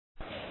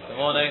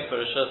morning for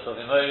Rishus of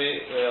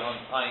Imori. We're on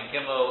Ayin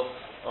Gimel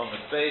on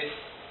the space.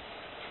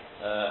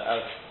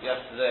 As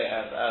yesterday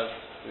and as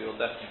we will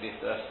definitely be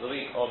for the rest of the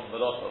week on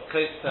Malach of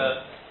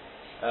Kosher.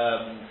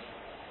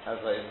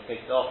 As I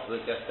indicated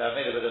afterwards yesterday, I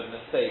made a bit of a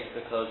mistake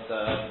because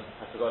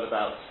I forgot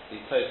about the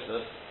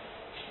Tosfos.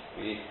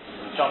 We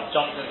jumped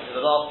into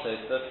the last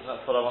Tosfos, and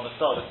that's what I want to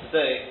start with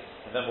today,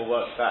 and then we'll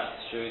work back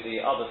through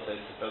the other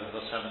Tosfos over the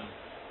Hashem and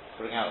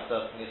bring out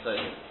certain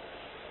Yesodis.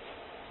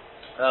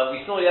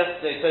 We saw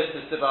yesterday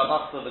Tosfos about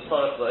Machzor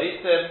B'Tzorach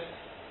L'Eitim.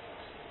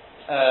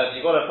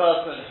 You've got a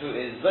person who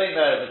is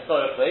Zomer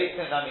B'Tzorach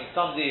L'Eitim. That means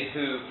somebody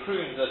who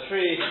prunes a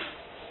tree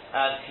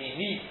and he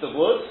needs the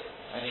wood.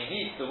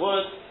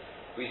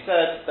 We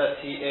said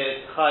that he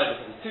is Chai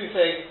because of two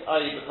things,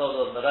 i.e. because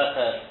of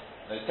Merecher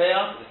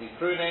Noteah, because he's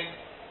pruning,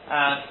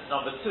 and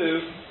number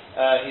two,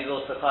 he's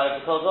also Chai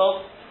because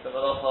of the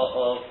Malacha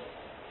of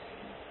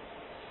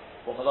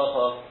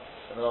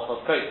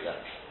Kosher.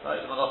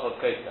 Right, the Malacha of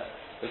Kosher.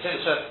 Which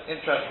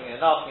interestingly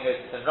enough, we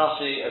noticed in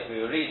Rashi, as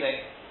we were reading,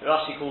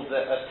 Rashi calls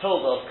it a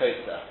Tolda of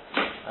Kosher.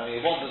 And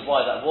we wondered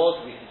why that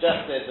was. We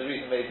suggested the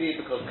reason may be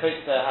because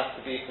Kosher has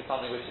to be for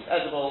something which is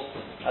edible,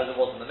 as it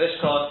was in the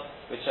Mishkan,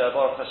 which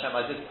Baruch Hashem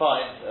I did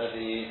find.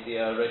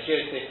 The Rosh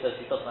Yosef says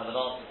he doesn't have an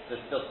answer,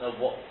 he doesn't know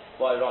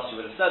why Rashi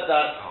would have said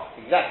that.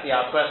 Exactly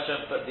our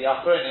question, but the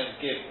Achronim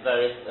give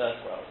various,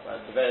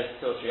 the various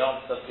two or three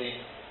answers I've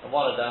seen, and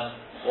one of them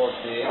was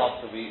the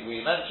answer we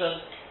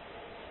mentioned,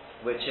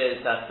 which is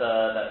that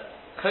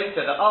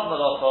Kosher, the Av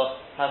Malacha,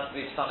 has to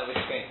be something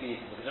which is going to be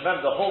eaten. Because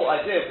remember, the whole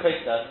idea of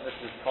Kosher, and this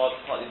is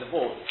partly the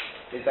board,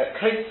 is that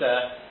Kosher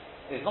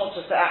is not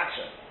just the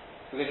action.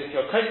 Because if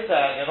you're Kosher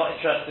and you're not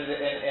interested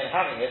in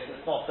having it,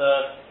 it's not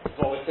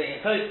what we're seeing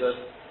in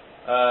Tosfos.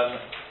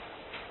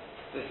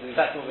 This is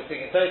exactly what we're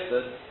seeing in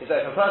Tosfos, is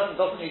that if a person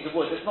doesn't need the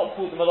wood, it's not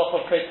called the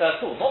Malacha of Kosher at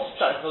all. Not to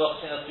chat, it's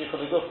Malacha Shinas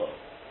Yichol Gufa.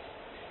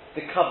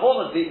 The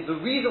Kavanah, the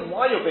reason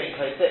why you're being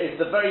Kosher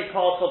is the very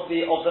part of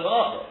the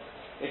Malacha.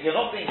 If you're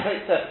not being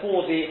kosher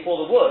for the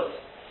wood,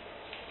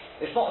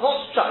 it's not a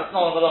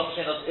malacha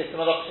shenas, it's a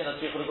malacha shenas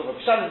yichol gufa.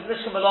 B'shabbos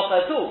is not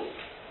malacha at all.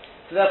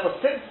 So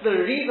therefore, since the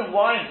reason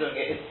why I'm doing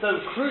it is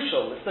so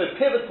crucial, it's so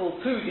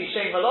pivotal to the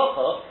shem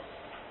malacha,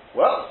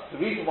 well,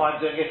 the reason why I'm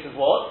doing it is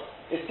what?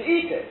 Is to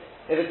eat it.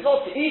 If it's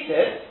not to eat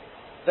it,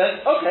 then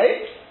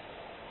okay,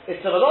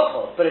 it's a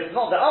malacha, but it's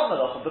not the av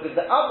malacha, because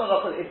the av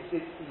malacha,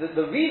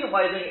 the reason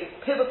why you're doing it is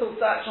pivotal to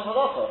the actual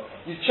malacha.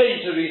 You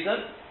change the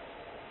reason.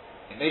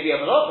 It may be a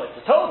malacha, it's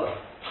a Torah,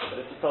 but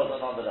it's a Torah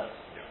nonetheless.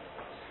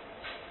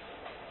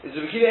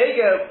 Rabbi Akiva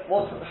Eiger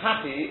wasn't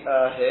happy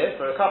here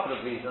for a couple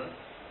of reasons,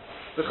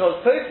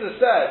 because Tosfos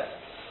said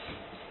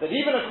that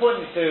even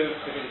according to,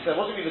 because he said,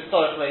 what do you mean with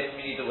Tzorach L'Eitim,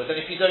 you need the wood?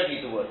 And if you don't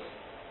need the wood,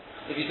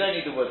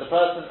 a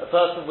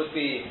person would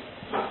be,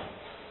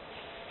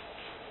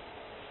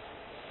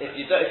 if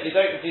you don't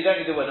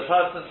need the wood,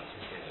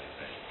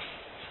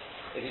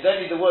 if you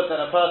don't need the wood,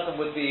 then a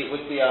person would be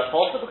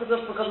possible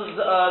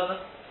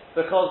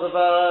because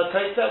of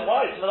Kosher.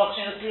 Why? It's Malach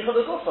Shenas Yichol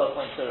Gufa.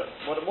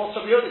 What's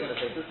Rabbi Yehuda going to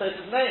say? This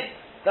is his name.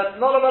 That's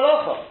not a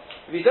Malacha.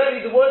 If you don't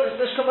need the word, it's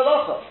Nishka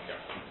Malacha.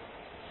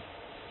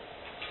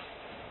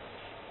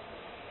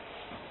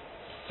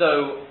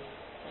 So,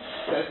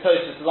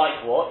 Tosfos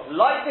like what?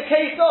 Like the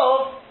case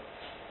of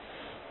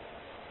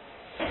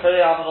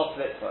Korei Almanot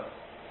Litzvah.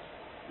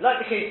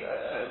 Like the case,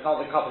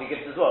 another couple he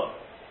gives as well.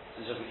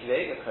 So Rabbi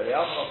Akiva Eiger, Korei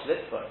Almanot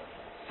Litzvah.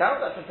 Sounds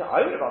like something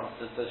I would have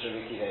understood to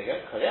Rabbi Akiva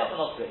Eiger. Korei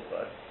Almanot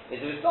Litzvah. If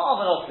it's not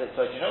Almanot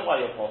Litzvah, do you know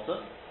why you're potter?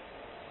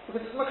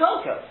 Because it's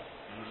Makalka.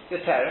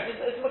 You're tearing,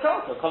 it's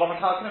Makalka. Kolam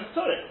Makalka and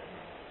Pturim.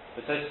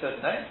 But Tosfos says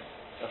no.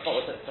 That's not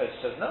what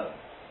Tosfos says no.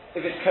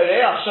 If it's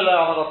Korei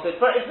Almanot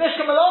Litzvah, it's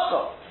Nishka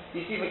Malacha.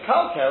 You see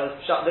Makalka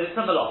is shut that it's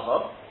a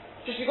Malacha,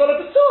 just you got a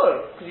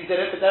Ptur, because you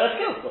did it but they're a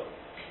Kilko.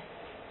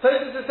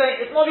 Tosfos is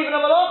saying it's not even a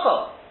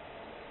Malacha.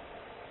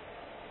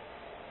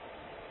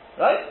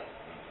 Right?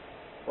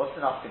 What's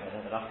the nafkamin?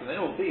 And the nafkamin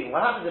will be,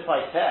 what happens if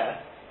I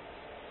tear?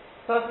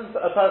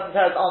 A person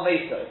tears al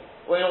meso,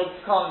 or in order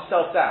to calm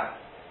himself down.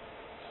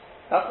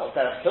 That's not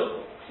derech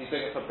kilkul, because he's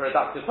doing it for a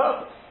productive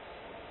purpose.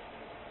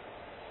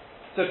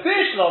 So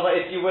Bishlama,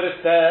 if you would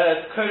have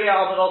said, Korei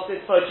Almanot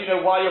Litzvah, do you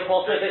know why you're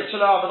potter? It's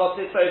Shalom Almanot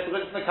Litzvah,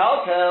 because it's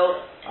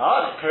Mekalkel.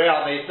 Korei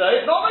Al Meso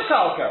is not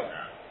Mekalkel.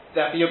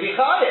 Therefore you'll be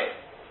Chayiv.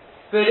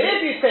 But if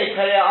you say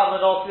Korei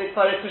Almanot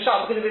Litzvah, it's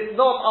Misham, because if it's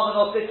not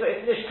Almanot Litzvah,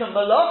 it's Nishkan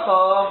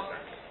Malacha.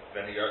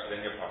 Then you're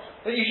potter.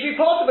 Then you should be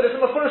potter, but it's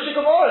a Mefurish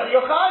Gemara, that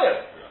you're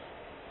Chayiv.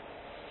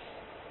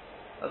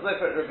 As I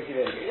put Rabbi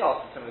Akiva Eiger, he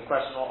asked him the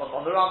question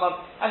on the Rambam,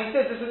 and he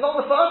says this is not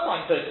the first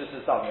time Tosfos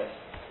has done this.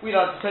 We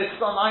learned Tosfos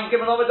on Ayin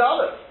Gimel Amud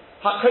Aleph.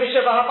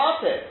 HaKosher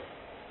v'Hamateh.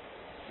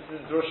 This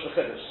is Drush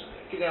v'Chiddush.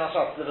 Give me a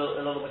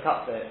little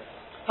makatze here.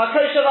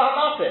 HaKosher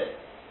v'Hamateh.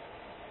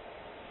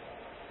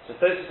 So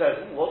Tosfos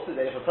says, what's the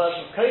day if a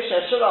person's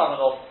kosher shalom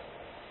anot?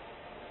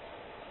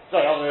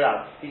 Sorry, other way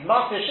around. He's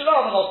master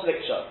shalom anot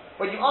liksha.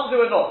 When you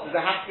undo a knot, does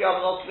it have to be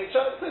anot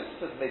liksha? Tosfos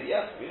says maybe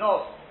yes, maybe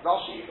not.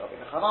 Rashi, Rabbi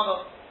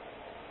Nechananah.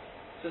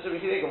 So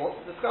Rabbi Akiva Eiger,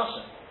 what's the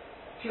discussion?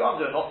 If you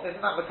undo a knot,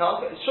 isn't that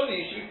Mekalkel? Surely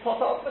you should be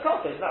pot out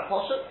Mekalkel. Isn't that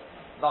Poshet?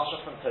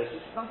 Nasha from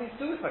Tosus. It's nothing to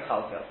do with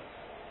Mekalkel.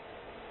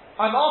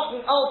 I'm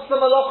asking the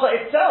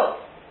Malacha itself.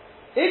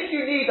 If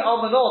you need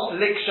Almanos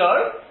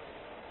Liksho,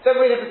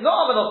 then if it's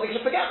not Almanos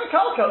Liksho, forget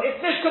Mekalkel.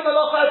 It's Nishka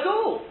Malacha at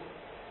all.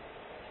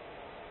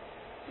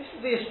 This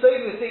is the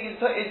Estonia we're seeing in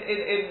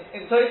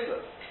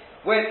Tosus,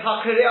 where it's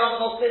Hakirei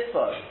Almanos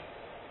Litzvo,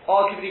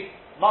 arguably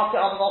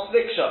Mate Almanos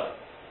Liksho.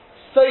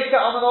 Soika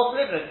Almanos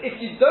Libnus. If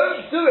you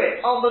don't do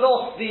it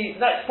Almanos, the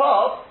next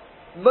part,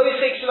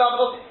 Moichik Shel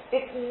Almanos,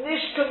 it's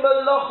Nishka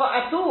Malacha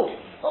at all.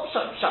 Not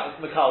Pshat, it's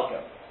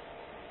Mekalkel.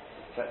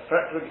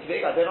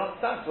 I don't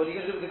understand. So what are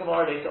you going to do with the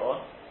Gemara later on?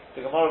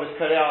 The Gemara with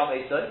Korea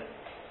Meso.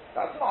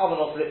 That's not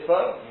Almanos Litzvo.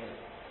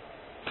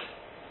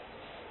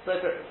 So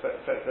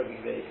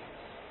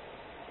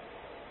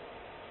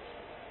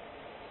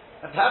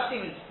and perhaps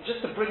even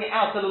just to bring it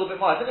out a little bit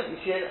more, I don't know if you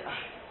see it,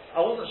 I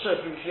wasn't sure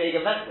if Rabbi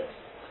Shvega meant this.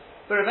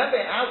 But remember,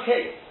 in our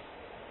case,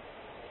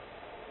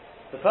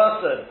 the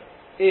person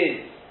is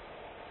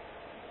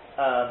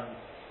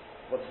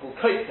what's called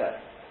koter,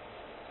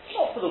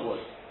 not for the wood.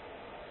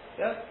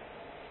 Yeah?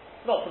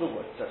 Not for the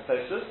wood. It's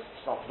Tosus,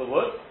 it's not for the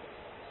wood.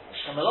 It's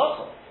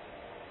Shemalacha.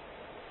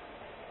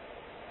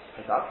 It's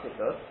productive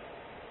though.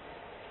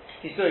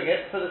 He's doing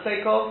it for the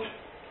sake of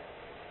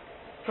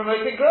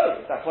promoting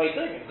growth. That's why he's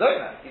doing it. He's doing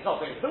that. He's not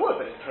doing it for the wood,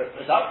 but it's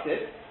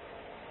productive.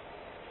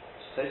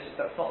 Tosus,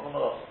 that's not the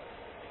Malacha.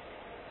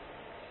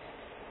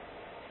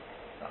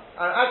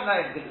 And I've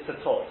named because it's a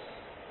toss.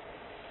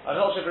 I'm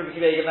not sure if Rabbi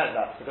Kiva meant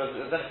that, because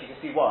then if you can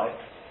see why.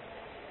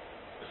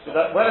 When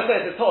I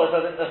say it's a toss,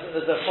 I think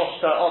there's a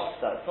foshta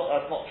obsta.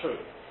 That's not true.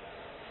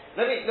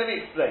 Let me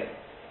explain.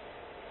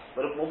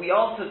 But when we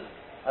answered,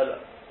 not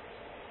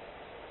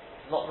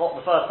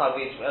the first time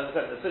we, as I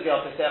said, the study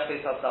after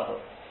Sefis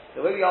double.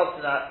 The way we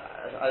answered that,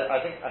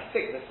 I think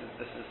this is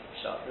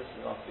Pshat. This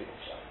is not the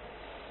Pshat.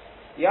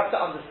 You have to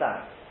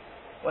understand,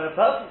 when a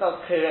person does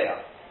Kireya,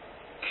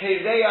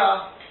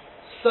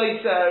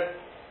 Soiter,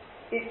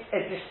 it's a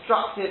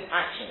destructive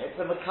action. It's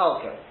a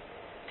Mekalkel.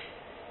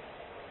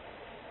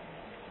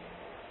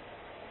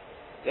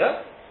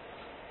 Yeah?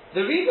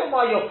 The reason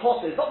why you're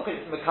potter is not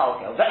because it's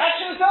Mekalkel. The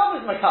action itself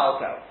is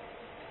Mekalkel.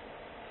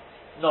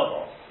 No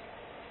boss.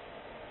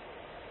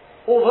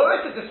 Although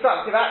it's a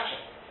destructive action,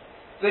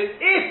 but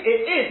if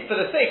it is for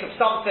the sake of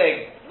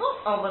something,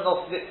 not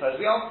Almanos Litfer,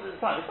 as we answered at the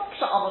time, it's not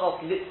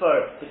Almanos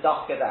Litfer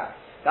B'dafka that.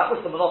 That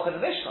was the Malach in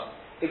the Mishnah.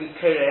 It was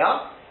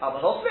Kireya,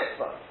 Almanos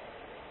Litfer.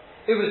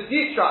 It was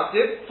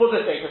destructive for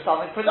the sake of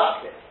something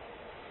productive.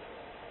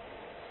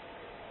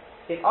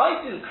 If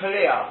I do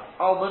Korea,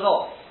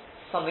 Almanos,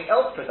 something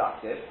else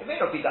productive, it may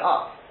not be the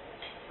Av,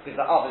 because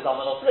the Av is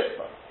Almanos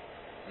Litzvah.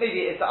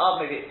 Maybe it's the Av,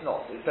 maybe it's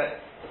not. The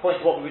point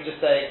of what we were just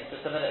saying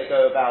just a minute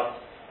ago about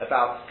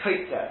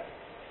Kotzer.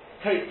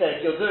 Kotzer,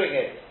 if you're doing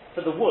it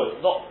for the wood,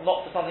 not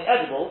for something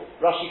edible,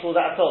 Rashi calls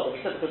that a Torah.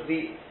 We said because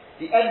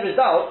the end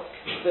result,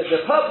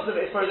 the purpose of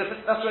it is for a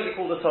different, that's really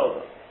called a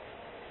Torah.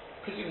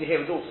 Presumably here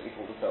would also be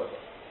called a Torah.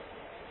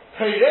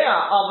 Korea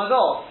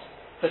Almanos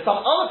for some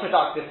other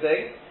productive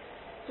thing,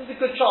 there's a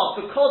good chance,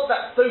 because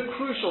that's so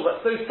crucial, that's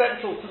so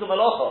central to the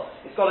Malacha,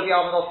 it's got to be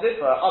Almanos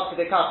Litva. Up to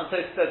the Kaf and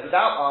says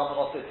without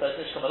Almanos Litva,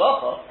 it's Nishka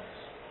Malacha,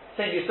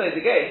 same you say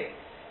again,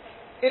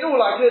 in all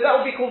likelihood that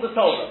would be called a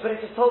Torah, but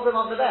it's a Torah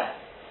nonetheless.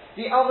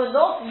 The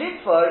Almanos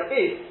Litva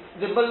is,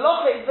 the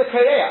Malacha is the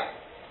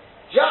Korea.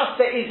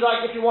 Just that is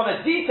like if you want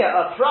to detail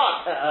a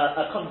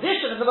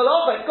condition in the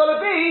Malacha, it's got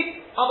to be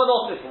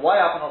Almanos Litva.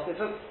 Why Almanos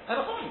Litva? And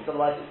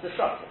otherwise it's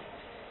destructive.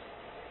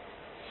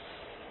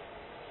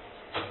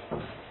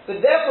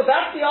 But therefore,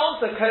 that's the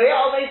answer. Korea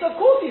Almanos, of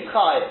course he's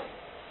chayav,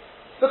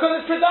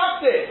 because it's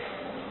productive.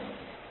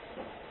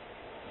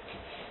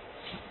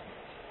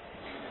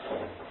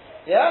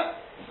 Yeah?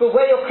 But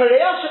where your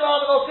Korea Shema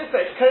Almanos Litva,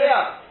 it's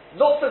Korea,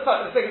 not for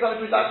the sake of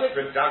something productive.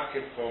 It's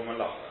productive for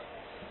Malacha.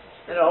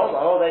 Hold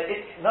on.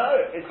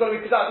 It's got to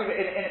be productive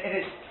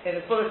in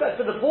its fullest sense.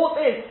 So the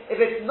point is, if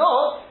it's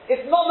not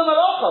the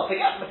Malacha.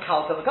 Forget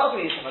Mekalka. Mekalka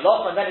is the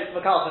Malacha, and then it's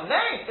Mekalka. No,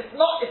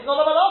 it's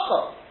not a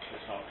Malacha.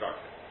 It's not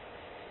productive.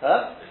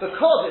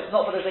 Because it's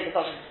not for the sake of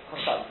something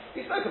constructive.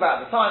 We spoke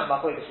about at the time,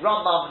 Machlokes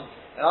Rambam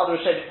and other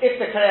Rishonim, if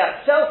the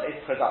Korea itself is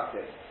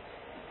productive.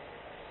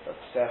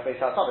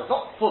 It's not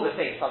for the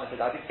sake of something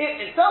productive.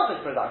 It itself is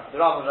productive. The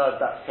Rambam learns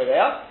that's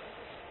Korea.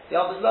 The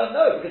others learn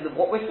no, because of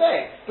what we're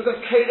saying. Because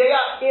Korea,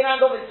 in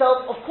and of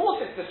itself, of course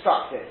it's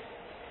destructive.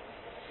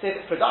 So if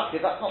it's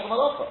productive, that's not the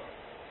Malacha.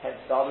 Hence,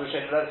 the other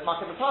Rishonim learn it's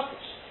Makah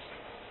B'Patish.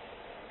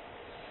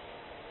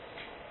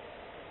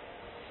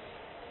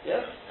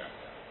 Yeah?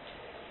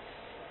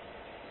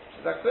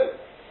 Is that clear?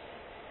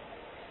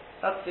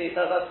 That's the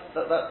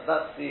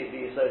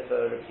Yisod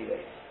for Rabbi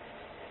Kiva.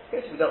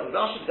 Okay, so we dealt with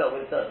Rashi, we dealt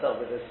with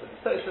this with the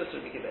Tosfos,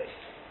 Rabbi Kiva.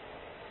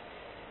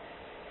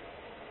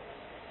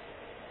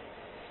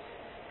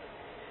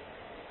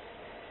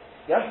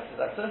 Yes, is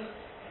that clear?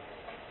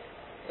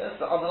 Yes,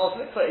 but on the North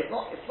Mitzvah, it's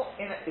not pshat.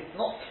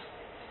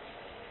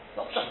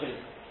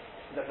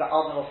 that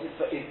Almanos is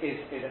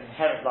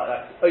inherent like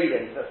that.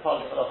 Oirin, that's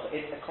part of the Malacha.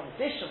 It's a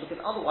condition because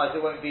otherwise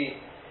it will be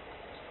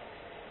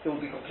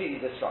completely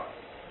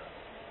destructive.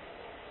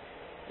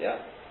 Yeah?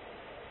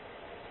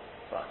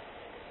 Right.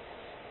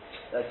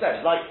 As I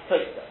said, like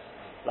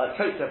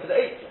Kotza for the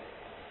Eitzah.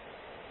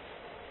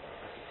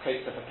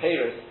 Kotza for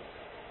Peiros.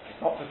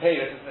 It's not for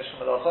Peiros, it's Mishkan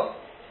Malacha.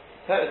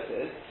 Peiros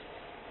is,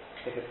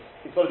 because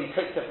it's got to be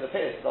Kotza for the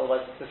Peiros,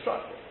 otherwise it's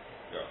destructive.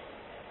 Yeah.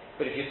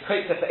 But if you're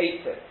Kotza for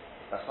Eitzah,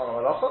 that's not a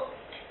Malacha.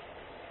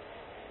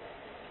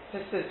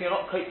 This says you're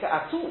not Kotza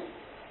at all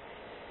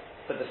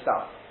for the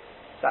stuff.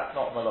 That's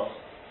not Malacha.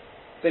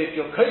 But if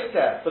you're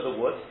Kotza for the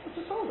wood, it's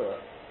a Talmud.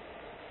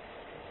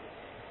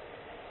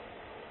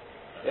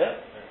 Yeah?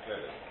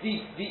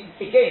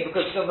 Again,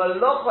 because the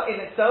malacha in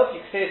itself,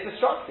 you say it's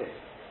destructive.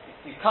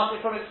 You cut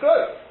it from its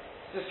growth.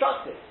 It's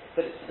destructive.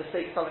 But it's for the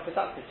sake of something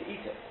productive to eat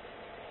it.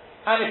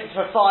 And if it's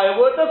for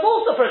firewood, that's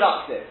also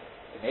productive.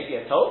 It may be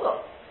a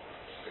Torah.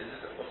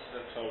 What's the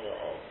Torah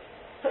of?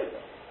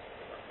 Torah.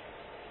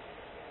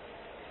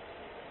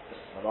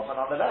 It's malacha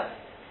nonetheless.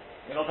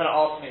 You're not going to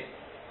ask me,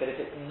 but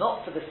if it's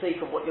not for the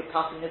sake of what you're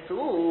cutting at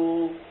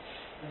all,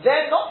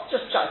 they're not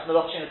just chatting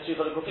malacha in a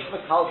tzricha l'gufim,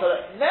 it's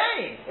a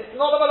name. It's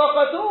not a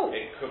malacha at all.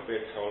 It could be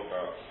a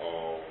Torah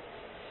of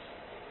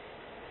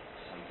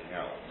something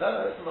else.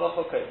 No, it's a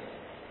malacha kosher.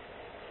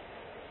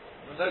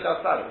 There's no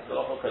doubt about it. It's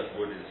malacha kosher.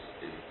 Wood is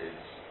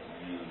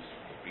used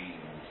for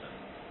beams and.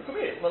 It could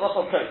be. It's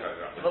malacha kosher.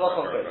 It's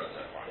malacha kosher.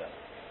 Yeah.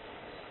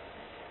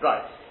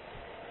 Right.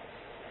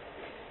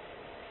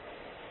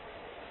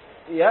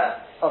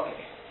 Yeah. Okay.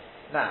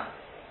 Now.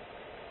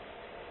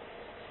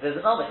 There's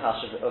another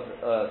kasha that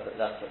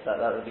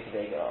Rabbi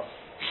Kiva asked.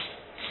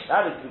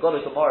 That is, we've got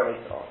a Gemara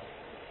later on.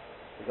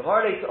 The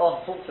Gemara later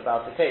on talks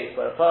about the case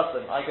where a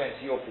person, I go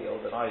into your field,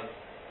 and my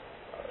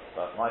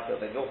field,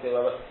 then your field,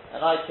 whatever,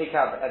 and I take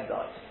out the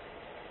endive.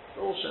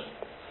 It's all shim.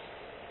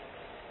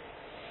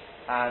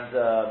 And,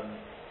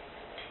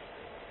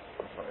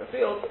 from your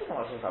field, the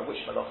Gemara talks about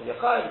which malacha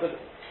yachai, because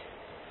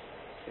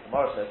the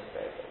Gemara says,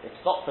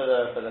 it's not for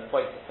the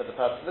purpose of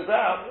the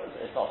ground,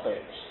 it's not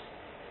finished.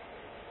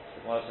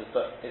 The Gemara says,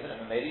 but isn't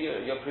it Mamedi?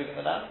 You're proving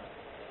the land?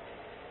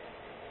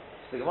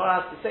 So the Gemara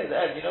has to say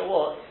that, you know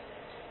what?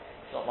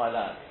 It's not my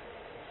land.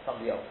 It's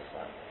somebody else's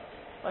land.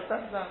 My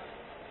friend's land.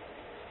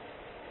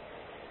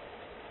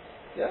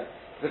 Yeah?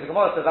 Because the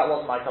Gemara says that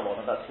wasn't my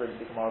Kavanah. That's really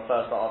the Gemara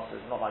first answer.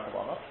 It's not my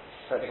Kavanah.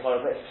 So the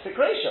Gemara says it's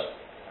Sikresha.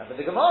 And for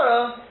the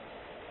Gemara,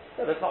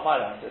 that's not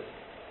my land.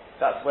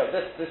 That's where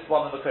this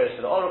one of the Makarish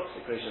for the Oruk,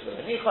 Sikresha for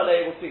the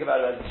Nichale. We'll speak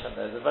about it later.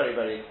 There's a very,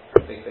 very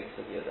big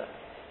study there.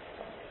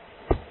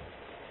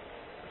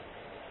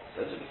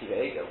 So Rabbi Kiva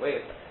Eiger,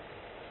 wait a second.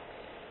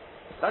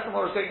 That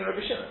Gemara is going to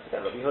Rabbi Shimon.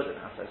 Forget Rabbi Yehuda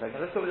now. So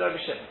let's go with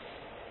Rabbi Shimon.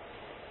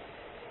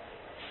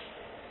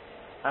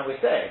 And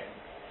we're saying,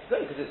 it's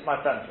good because it's my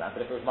friend's land,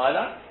 but if it was my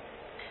land,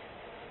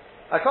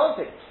 I can't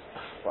think,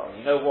 well,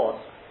 you know what?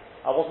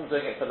 I wasn't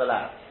doing it for the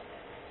land.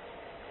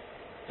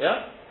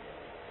 Yeah?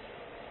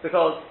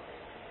 Because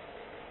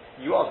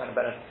you are going to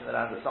benefit from the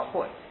land at some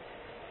point.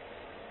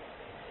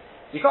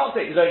 You can't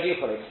think, there's only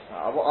equally.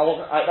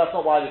 That's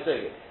not why I was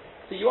doing it.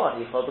 So you are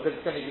Nichol because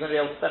you're going to be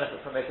able to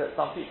benefit from it at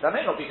some future. That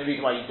may not be the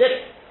reason why you did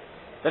it.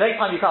 The next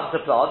time you come to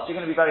plant, you're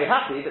going to be very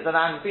happy that the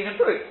land has been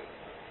improved.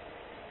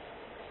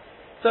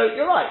 So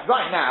you're right.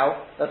 Right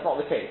now, that's not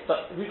the case.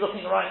 But who's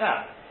looking right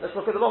now? Let's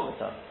look at the longer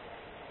term.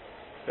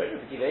 I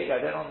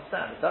don't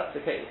understand. If that's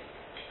the case,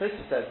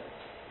 Tosfos says,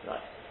 right,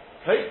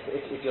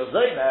 if you're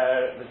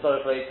Zomer, the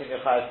Zomer place in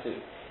your Chayav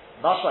too.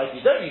 Mashma, if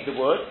you don't need the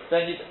wood,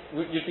 then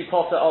you'd be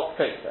potter off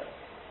Kotza.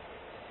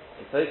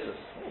 Tosfos,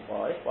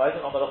 why? Why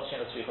isn't Amalach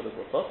Shin a Tzricha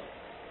L'Gufah?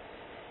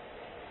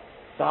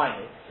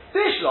 Dainu.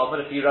 Bishlam,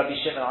 but if you Rabbi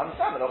Shimon, I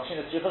understand Amalach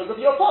Shin a Tzricha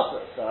L'Gufah, you're potter,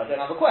 so I don't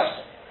have a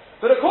question.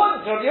 But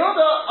according to Rabbi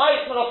Yehuda,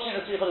 I Amalach Shin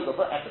a Tzricha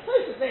L'Gufah, and the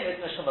Tosfos name is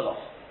Mishkan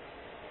Malach.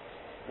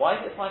 Why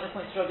is it fine to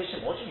point to Rabbi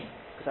Shimon? What do you mean?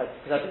 Because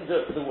I didn't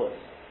do it for the wood.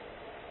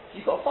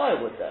 You've got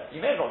firewood there. You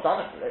may have not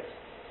done it for it.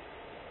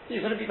 So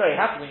you're going to be very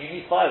happy when you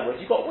need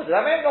firewood. You've got wood.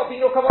 That may have not been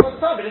your command at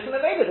the time, but it's in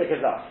the name of the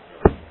Gazah.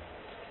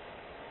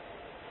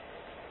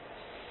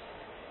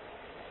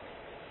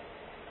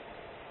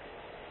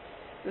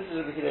 This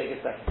is a very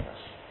good second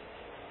question.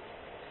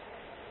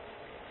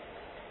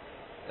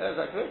 Yeah, is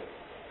that good?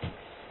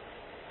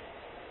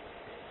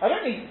 I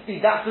don't need to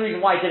see that's the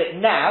reason why I did it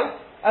now.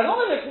 As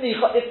long as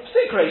it's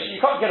secretion,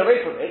 you can't get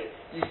away from it.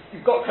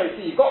 You've got Kotza,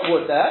 you've got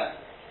wood there.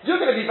 You're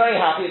going to be very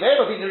happy. There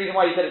will be the reason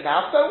why you did it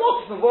now. So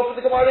what? It's the word for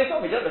the Gemara later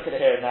on. We don't look at it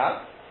here and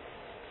now.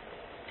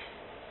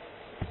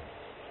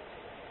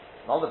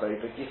 Not a very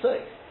big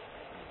yisod.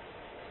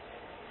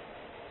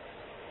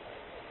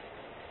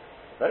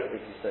 Very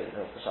big yisod in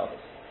Hilchos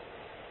Shabbos.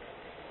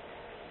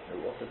 No,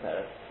 what's the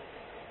parent?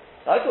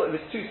 I thought it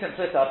was too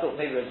simplistic. I thought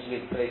maybe we'll just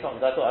leave it for later on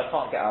because I thought I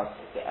can't get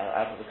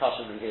out of the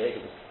kasha of the Geiger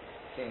was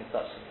seeming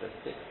such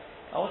simplicity.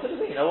 I wanted to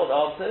think, you know what the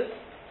answer is?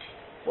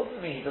 What does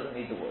it mean he doesn't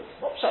need the wood?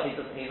 Not sure he's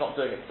not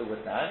doing it for the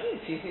wood now.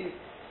 He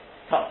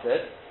cuts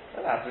it,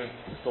 and I have room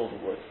to store the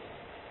wood.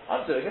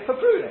 I'm doing it for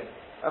pruning.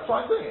 That's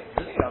why I'm doing it.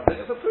 I'm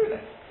doing it for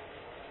pruning.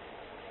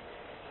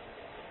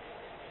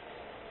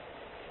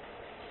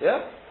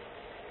 Yeah?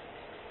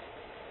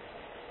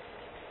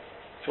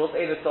 What's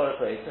Eino Torah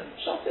Clayton?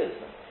 Shut is.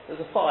 There's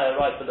a fire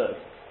right below.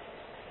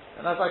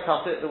 And as I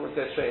cut it, the wood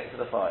goes straight into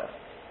the fire.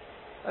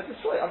 I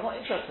destroy it. I'm not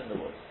interested in the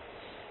wood.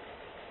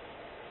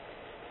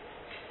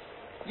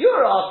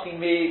 You're asking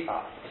me,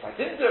 if I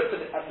didn't do it for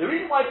the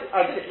reason why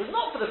I did it was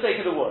not for the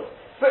sake of the wood.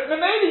 But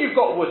maybe you've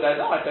got wood there.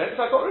 No, I don't,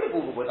 because I got rid of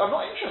all the wood. I'm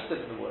not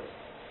interested in the wood.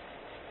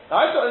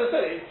 Now, I thought, as I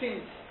said, it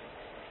seems,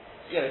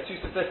 too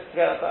simplistic to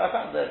get. I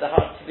found the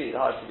hard to be,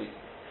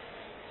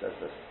 says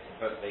this.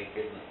 But they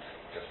didn't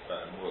just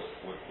burn wood.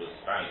 Wood was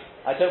valuable.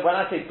 When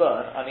I say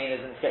burn, I mean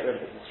as in to get rid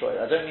of it, destroy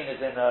it. I don't mean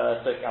as in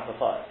stoking up a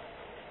fire.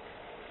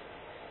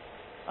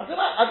 I don't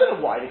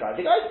know why the guy,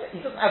 he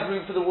doesn't have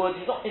room for the wood,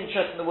 he's not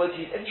interested in the wood,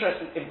 he's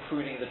interested in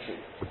pruning the tree.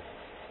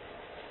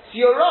 So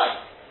you're right.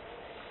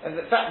 And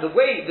in fact, the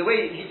way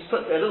he just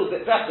puts it a little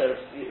bit better,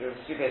 he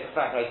says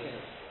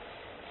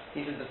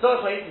the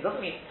third place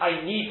doesn't mean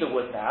I need the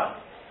wood now,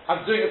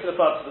 I'm doing it for the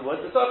purpose of the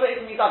wood. The third place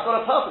means I've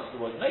got a purpose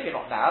for the wood. Maybe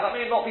not now, that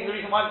may not be the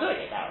reason why I'm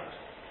doing it now.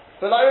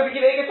 But like Rabbi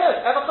Akiva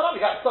says,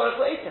 that's Torah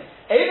Platin.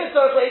 Even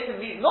Torah Platin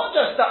means not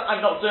just that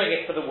I'm not doing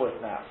it for the wood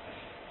now.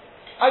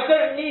 I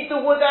don't need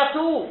the wood at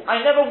all.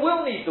 I never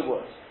will need the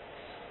wood.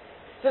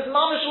 It says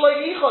Mamish lo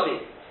yicholi.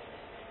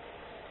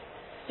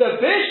 So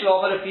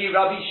Bishlom and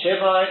Rabbi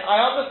Shimon, I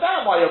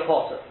understand why you're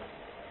potter.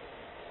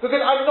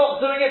 Because I'm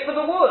not doing it for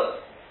the wood.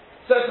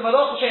 So it's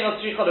Malach Shein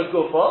al Tzricha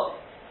Gufa.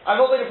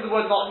 I'm not doing it for the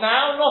wood, not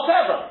now, not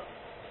ever.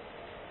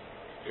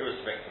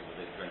 Irrespective of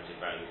the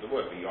intrinsic value of the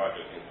wood, but you are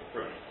doing it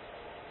for pruning.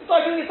 It's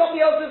like doing it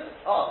somebody else's.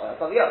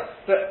 That's somebody else.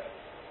 But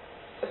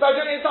it's like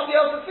doing it in somebody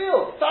else's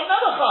field. So I'm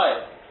never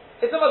chayav.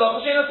 It's a malach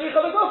shein atzricha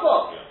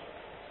l'gufa.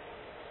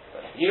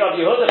 You Rav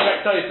Yehuda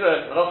correct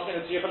Tosfos. Malach shein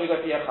atzricha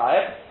l'gufa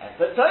chayav. And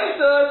for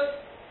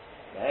Tosfos,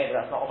 but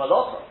that's not a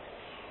malacha.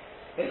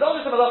 It's not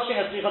just a malach shein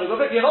atzricha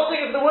l'gufa. If you're not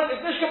thinking of the word, it's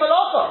nishka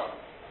malacha.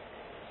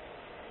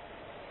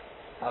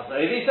 So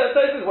if he says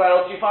Tosfos, where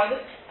else do you find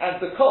it?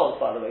 And because,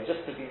 by the way,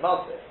 just to be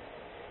malted,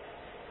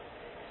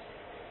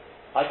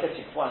 I said to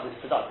you before, it's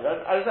productive.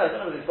 I don't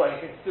know if it's got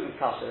anything to do with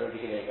kasha or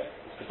everything.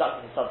 It's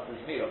productive in substance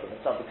mirror, but in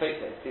substance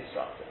it's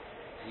destructive.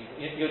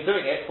 You're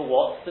doing it for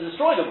what? To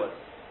destroy the wood.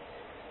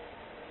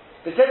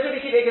 The Torah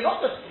Rabbi Akiva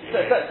not just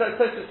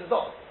Tosfos is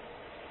not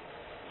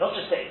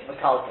just saying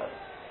Makalka.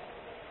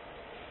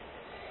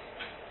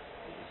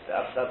 The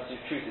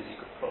absolute truth is you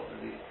could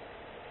probably.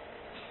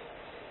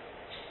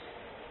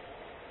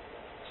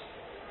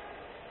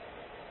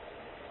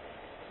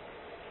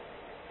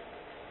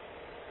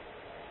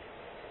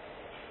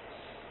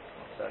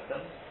 One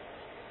second.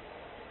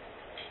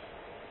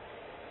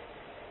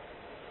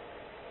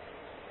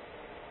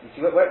 You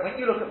see, when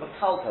you look at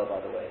Makalka, by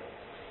the way,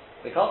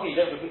 Makalka you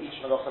don't look at each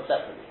Malacha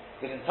separately.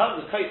 Because in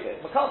terms of Kosef,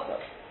 Makalka,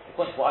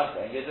 according to what I'm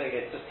saying, you're doing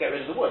it just to get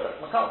rid of the wood. That's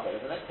Makalka,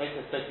 isn't it? Kosef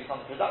is supposed to be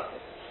something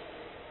productive.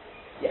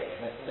 Yeah,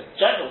 in the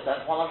general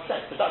sense, 100%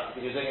 productive,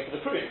 because you're doing it for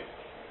the pruning.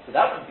 So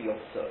that wouldn't be your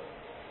Patur.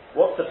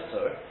 What's the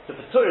Patur? The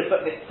Patur is,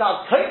 but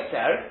Mitzvah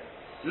Kosef,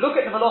 look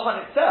at the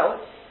Malacha itself,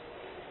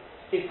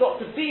 it's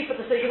got to be for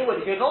the sake of the wood.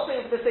 If you're not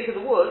doing it for the sake of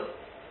the wood,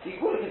 you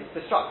call it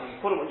destructive,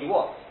 you call it what you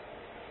want.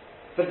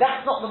 But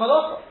that's not the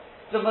malacha.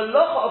 The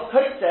malacha of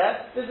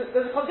kosef, there's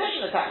a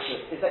condition attached to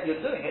it, is that you're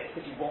doing it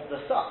because you want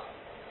the stuff.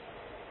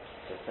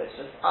 So it's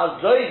just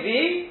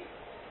azoivi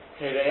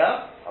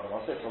kereya. I don't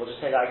know, so we'll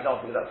just take that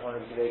example because that's one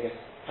of the biggest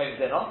homes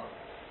in on.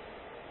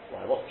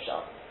 Why, what's the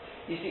shah?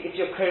 You see, if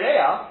you're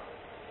kereya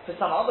for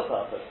some other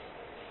purpose,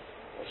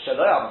 or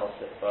shaloyam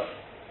but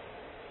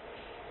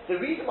the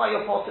reason why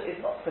your potter is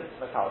not because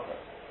it's metalka.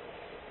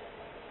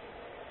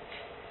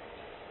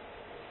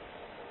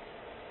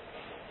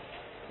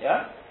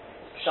 Yeah?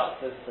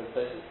 Pshat says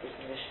it's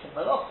Mishkan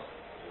Malach.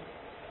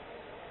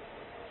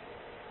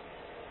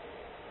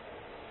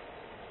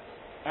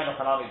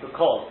 Enochanami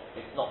because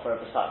it's not for a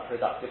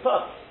productive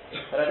purpose.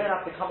 But I don't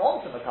have to come on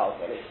to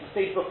Makalka. It's the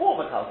stage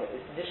before Makalka.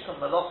 It's Mishkan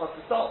Malach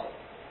to start with.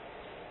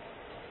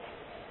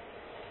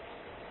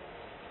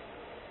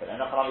 But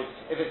Enochanami,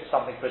 if it's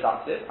something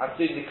productive, I'm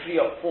doing the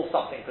Kriya for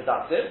something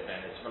productive,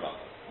 Then it's Malach.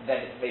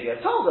 Then it's maybe a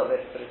told of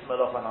it, but it's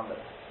Malach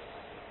nonetheless.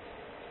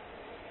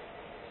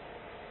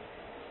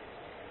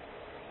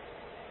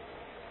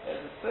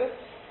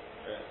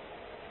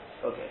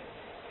 Okay,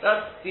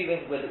 that's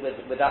dealing with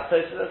that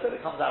Tosfos. So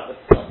it comes out with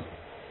a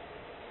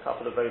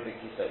couple of very big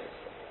Yisodis.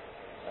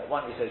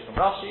 One Yisod from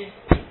Rashi,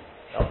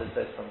 the other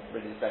Yisod from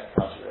really the second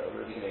Rashi.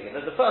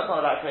 There's the first one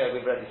about Kriya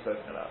we've already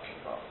spoken about in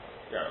the past.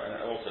 Yeah, and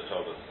it also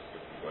told us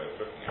a different way of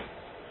looking at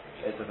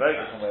it. It's a very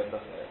different way of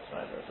looking at it,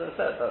 right? So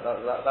that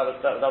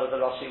was the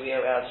Rashi we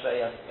had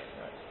yesterday.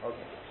 Right?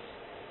 Okay.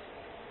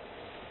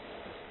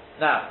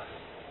 Now,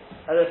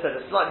 as I said,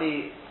 a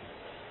slightly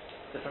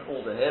different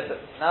order here, but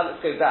now let's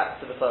go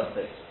back to the first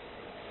bit.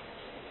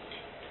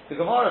 The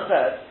Gemara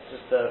said,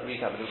 just to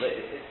recap a little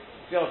bit,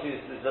 to be honest with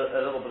you, this is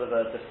a little bit of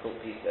a difficult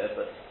piece there,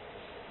 but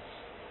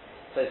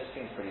it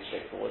seems pretty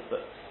straightforward,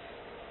 but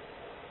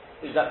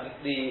is that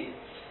the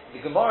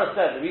Gemara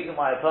said the reason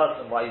why a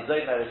person, why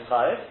Zomer is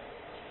chayiv,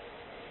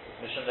 is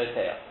Mishum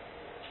Noteah.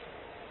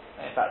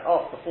 in fact,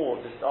 before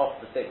the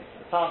statement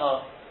of the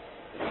Tana,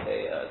 we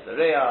say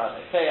Zereya,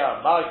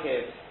 Neteya,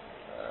 Markiv,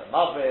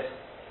 Mavrich,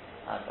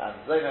 and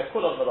Zomer,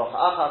 Kulon Melocha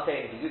Achar,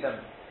 saying if you do them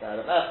the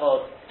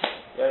Echod,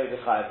 you only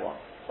Chayav one.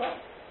 Well,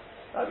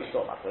 now we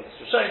saw Machlokes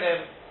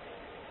Rishonim.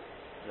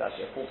 There's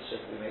actually a fourth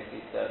shitter we may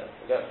see there.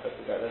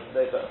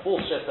 There's a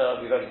fourth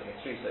shitter, we've only seen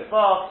three so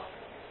far.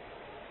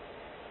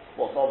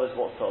 What's obvious,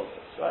 what's told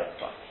us, right?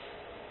 Fine.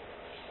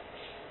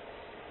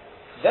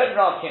 Then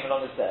Rav came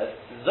along and said,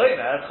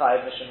 Zomer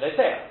Chayav Mishum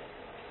Neteya.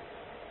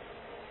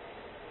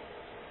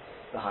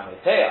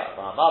 V'haneteya,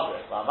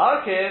 v'hamavrich,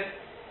 v'hamarkiv,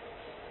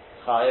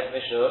 Chayav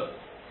Mishum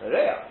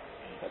Zereya.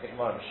 I think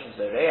more Mishum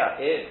Zereya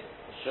is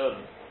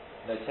Mishum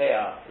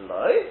Neteya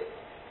Loi.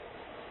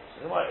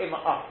 So more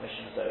Ima'af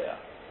Mishum Zereya.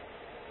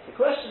 The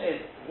question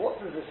is, what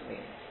does this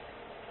mean?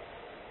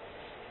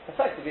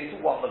 Effectively,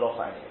 it's one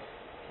malacha anyway.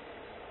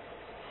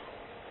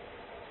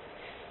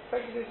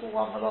 Effectively, it's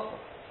one malacha.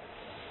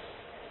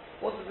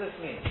 What does this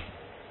mean?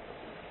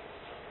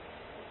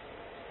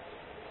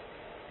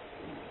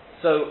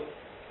 So,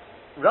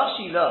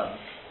 Rashi learns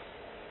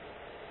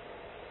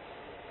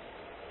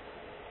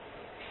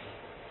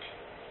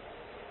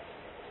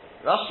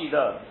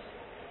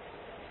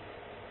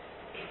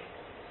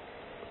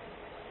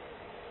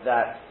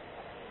that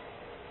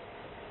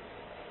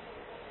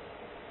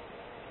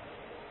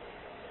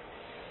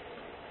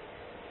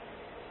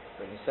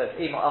when he says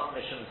Ima Ach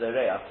Mishum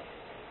Zereya,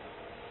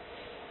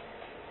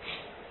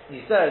 he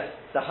says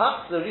the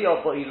Hak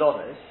Zereya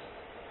Ba'ilonis,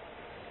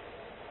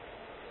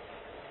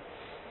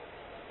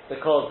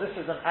 because this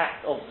is an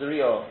act of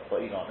Zereya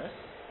Ba'ilonis.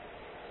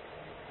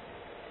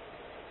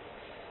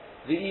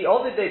 The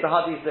Iodide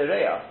Bahadi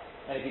Zereya,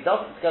 and if he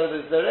does it together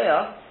with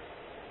Zereya,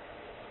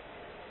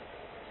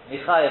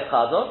 Nichayev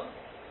Chazon,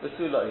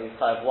 Vesula, he's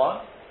Chayev one,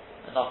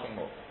 and nothing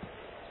more.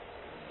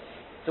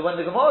 So when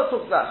the Gemara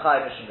talks about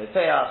Chayav Mishum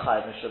Neteya,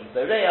 Chayav Mishum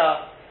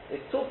Zereya,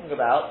 it's talking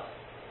about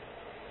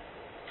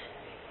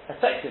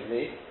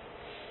effectively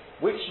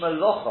which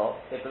Malocha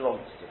it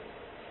belongs to.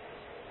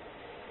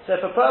 So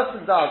if a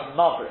person does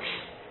Mavrich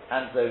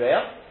and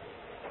Zereya,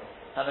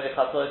 how many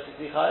Chatois does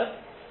he Chayav?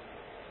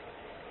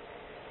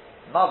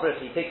 Mavrich,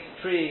 he takes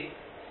a tree,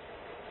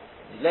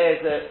 he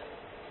layers it,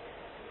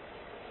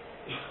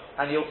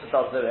 and he also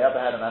does Zereya,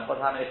 Be'er Mechod,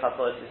 how many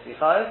Chatois does he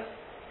Chayav?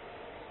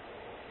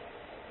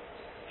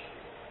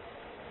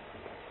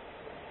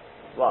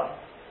 One.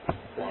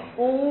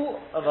 All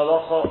a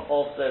malacha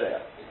of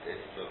Zereya.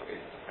 It's the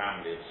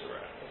family of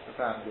Zereya. It's the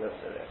family of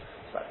Zereya.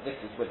 Right. This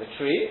is with a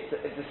tree.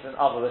 This is an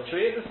Avol, a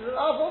tree. This is an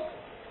Avol.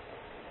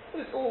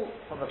 It's all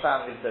from the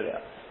family of Zereya.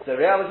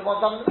 Zereya was the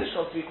one done in the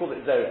Mishnah, so we call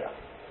it Zereya.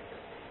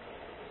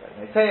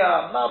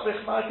 Neteya,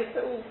 Mavrich, Markiv,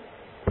 they're all.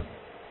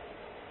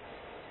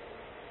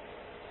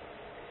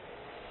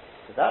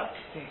 So that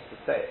seems to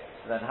say it.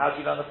 So then how do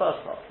you learn the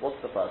first part?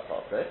 What's the first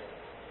part say?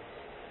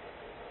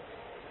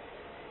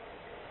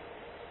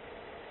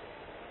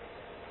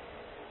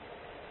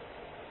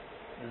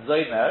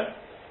 Zomer,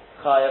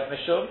 Chayav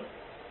Mishum,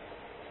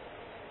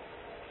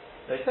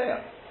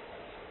 Neteya.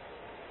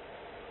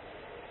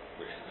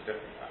 Which is a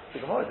different fact. The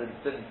Gemara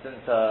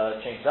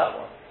didn't change that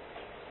one.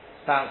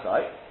 Sounds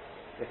like,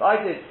 if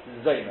I did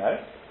Zomer,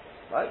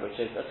 right, which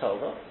is a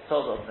Tolda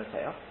of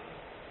Neteya,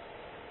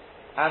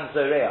 and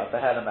Zoreya,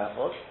 Be'er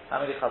Mechod, how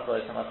many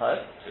Chatois am I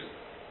Chayav?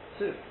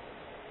 Two.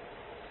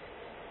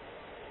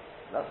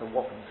 That's a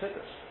whopping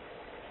figure.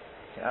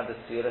 You can add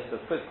this to your list of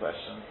quiz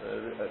questions.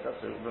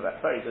 That's a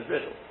very good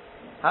riddle.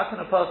 How can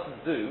a person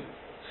do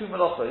two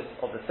malachos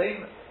of the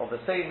same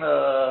malacha,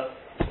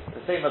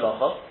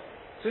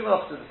 two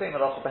malachos of the same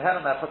malacha, Be'er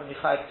Mechod and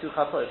Yichayev two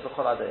Chatois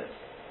l'chol adayis?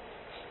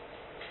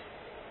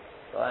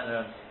 So I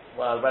know,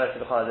 well,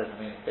 relative l'chol adayis, I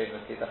mean, Bein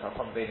L'Kita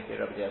Chacham, Bein L'Kita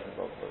Rabbi Yehuda,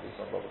 but we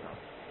saw Bob now.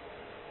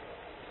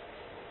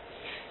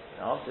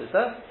 The answer is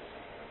that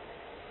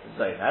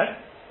Zomer,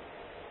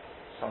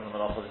 from the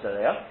malacha of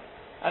Zereya,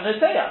 and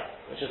Neteya,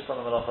 which is from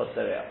the Malacha of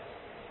Zereya.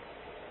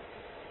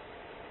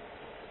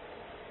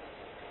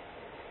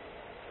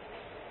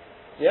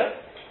 Yeah?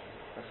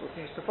 That's what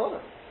seems to follow.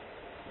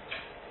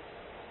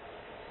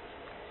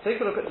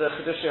 Take a look at the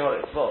Chedushei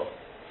HaRitzvot.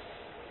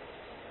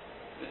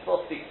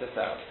 Ritzvot speaks this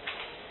out.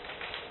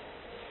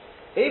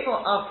 Evo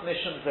Af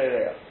Mishum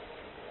Zereya.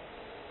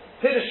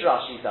 Pirush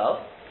Rashi tells,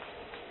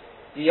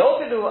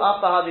 Yovidu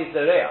Af Bahadi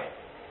Zereya.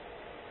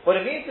 What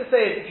it means to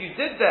say is, if you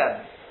did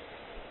them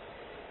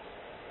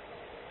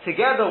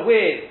together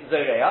with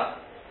Zereya,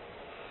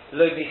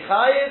 Lo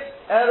Michayev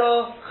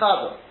Ero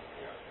Chado.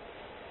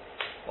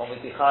 One was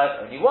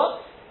Michayev only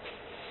once.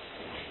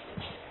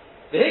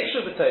 The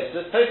Hikshu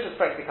b'Tosfos, Tosfos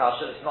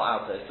Praktikasha, it's not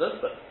our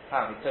Tosfos, but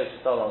apparently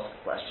Tosfos does ask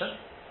a question.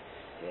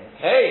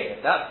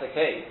 If that's the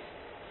case,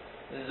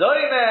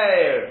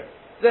 Zomer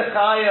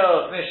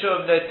Zechayev Mishum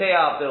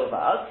Neteya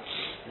Bilvad,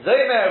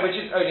 Zomer, which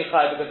is only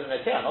Chayev because of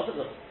Neteya, not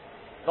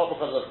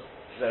because of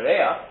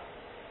Zereya.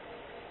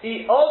 If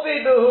he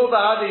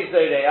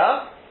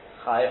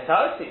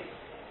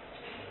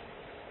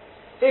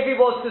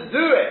was to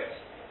do it,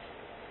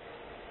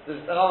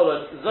 in other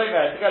words,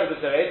 Zomer together with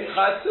Zereya, he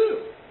chayav too.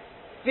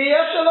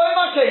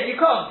 You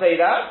can't say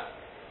that.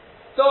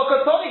 So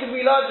Katoni, because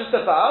we learned just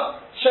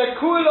above,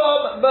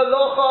 Shekulom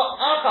Melocha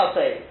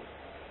Achasei.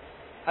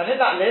 And in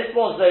that list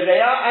was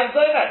Zoreya and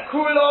Zomet.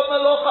 Kulom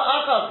Melocha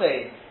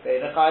Achasei.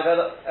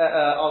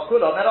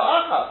 Kulom Melo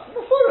Achas.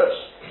 Mufurish.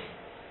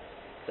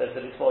 Says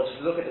the Ritva,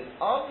 just look at this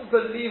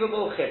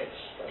unbelievable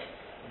chiddush.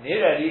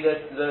 Nireli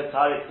le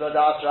Tarik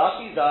Lodas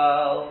Rashi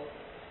Zal.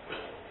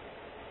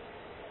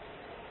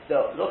 So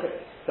look at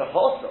it. The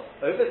hostel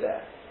over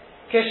there.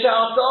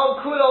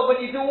 Keshaltom Kulom, when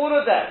you do all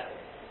of them.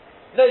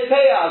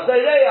 Noteya,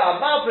 Zoreya,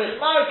 Mabrich,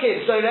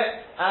 Markim,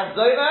 and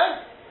Zomer.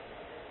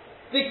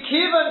 The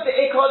Kivan to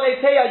Ikon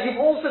Noteya, you've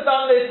also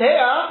done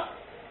Noteya,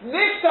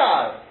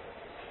 Niftar.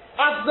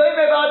 At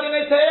Zomer Vadi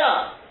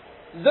Noteya.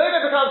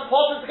 Zomer becomes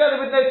potted together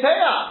with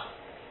Noteya.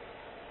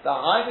 The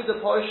Haim is a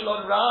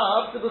Porishlon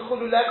Rab to the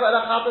Chululeko and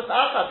a Chatas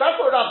Achas. That's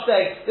what Rab's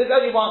saying. There's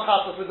only one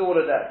Chatas with all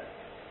of them.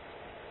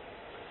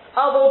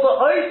 Although the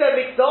Oisem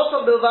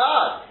Mikdosom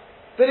Bilvad.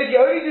 But if you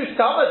only do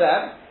some of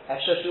them,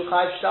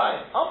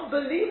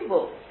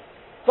 unbelievable.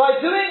 By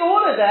doing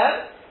all of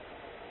them,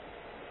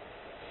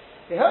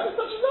 you heard of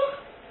such a thing?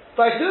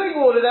 By doing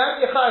all of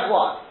them, you chayv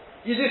one.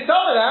 You do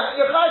some of them,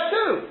 you chayv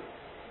two.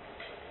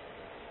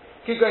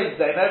 Keep going to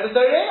say, that's a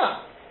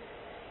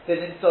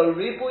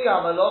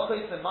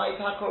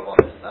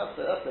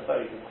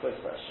very good quiz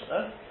question,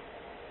 no?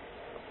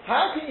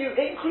 How can you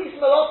increase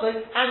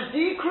malachos and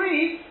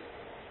decrease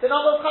the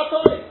number of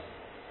chatonis?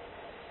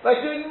 By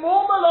doing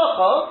more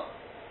malachos,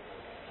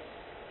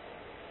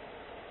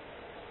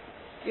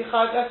 you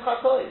chayv less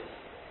chatois.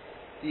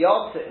 The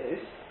answer is,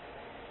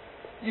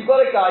 you've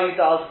got a guy who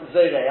does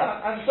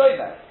Zoreya and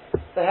Zomer,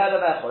 the Helam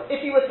Echod.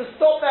 If he was to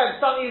stop there and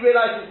suddenly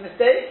realize his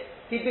mistake,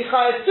 he'd be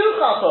chayv two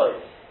chatois.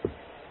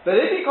 But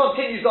if he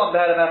continues on the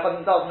Helam Echod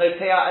and does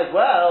Noteya as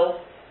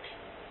well,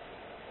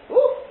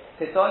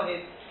 Titon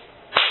is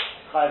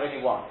chayv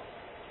only one.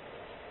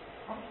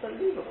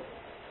 Unbelievable.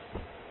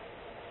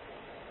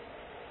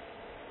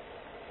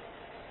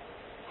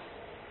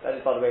 That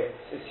is, by the way,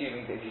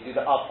 assuming that if you do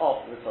the up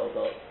after the told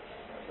dog.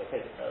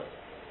 Okay, no.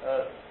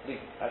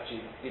 Leave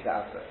that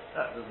out of it.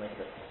 That doesn't make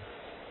a difference.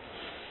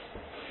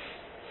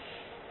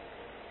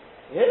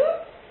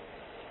 Yeah?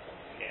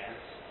 Yes.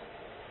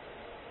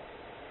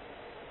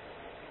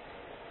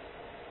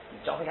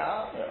 You're jumping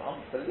out there.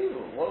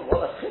 Unbelievable.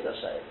 What a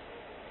chiddush that is.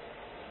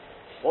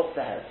 What's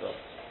the headset?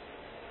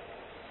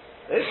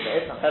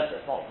 It's not headset.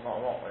 It's not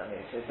wrong. I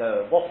mean, it's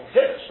a walking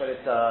chiddush, but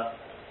it's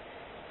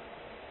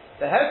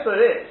the headset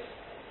is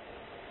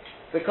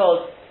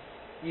because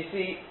you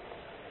see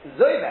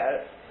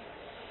Zomer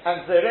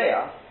and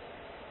Zoreya,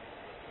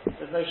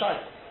 there's no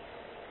shyness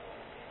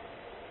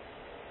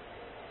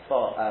as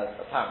far as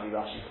apparently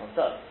Rashi is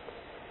concerned,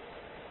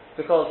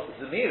 because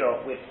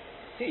Zemira with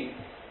seed,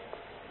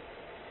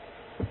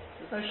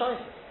 there's no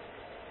shyness.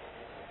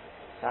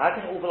 So how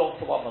can it all belong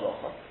to one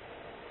malacha?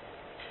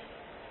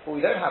 Well,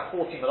 we don't have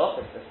 40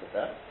 malachas listed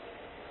there.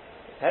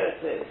 The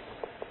teretz is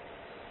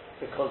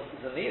because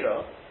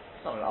Zemira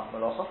is not enough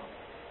malacha.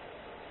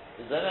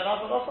 Is Zomer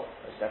enough malacha?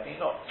 It's definitely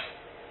not.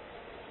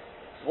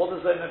 So what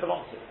does Zomer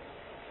belong to?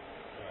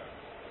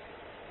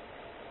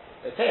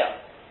 Noteya.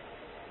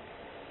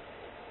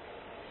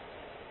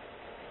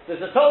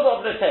 There's a total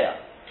of Noteya.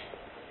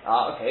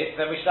 Okay, so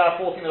then we should have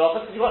 40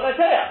 malachas because you've got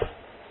Noteya.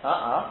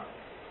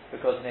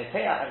 Because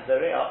Noteya and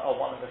Zoreya are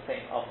one and the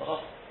same of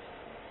malacha.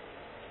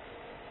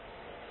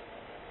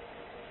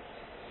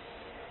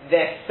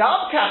 Their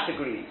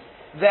subcategories,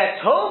 their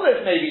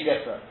tolas may be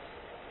different.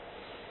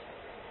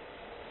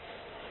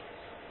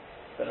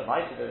 But the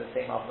mice are the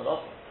same of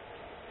malacha.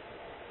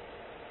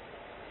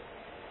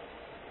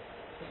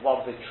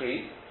 One's with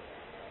trees,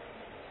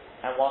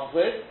 and one's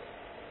with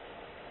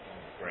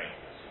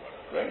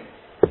grain.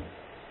 So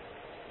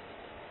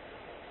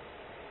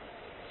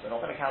we're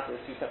not going to count it as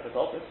two separate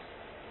altars.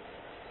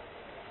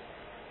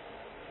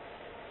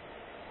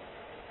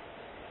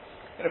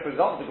 For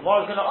example, the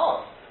Gemara is going to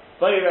ask,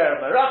 Zorer,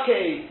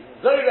 Merake,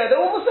 Zorer,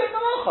 they're all the same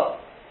malacha.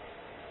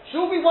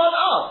 Should be one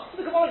ask. So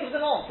the Gemara gives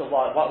an answer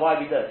why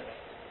we do it.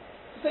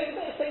 Same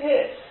thing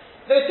here.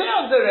 They say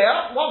on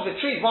Zoreya, one's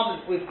with trees,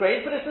 one's with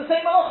grain, but it's the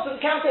same malacha, so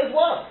we count it as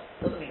one.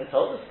 Doesn't mean the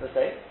total is the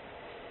same.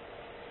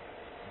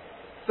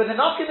 But the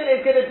nafkamin is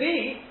going to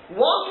be,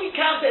 once we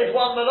count it as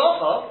one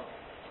malacha,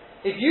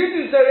 if you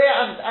do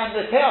Zoreya and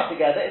the Teah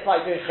together, it's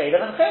like doing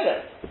Chelev and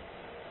Chelev.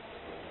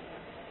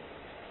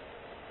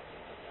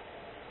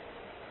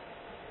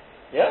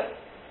 Yeah?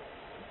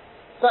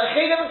 So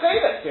Chelev and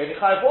Chelev, you only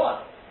have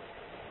one.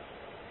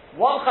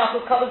 One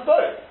chassid covers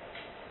both.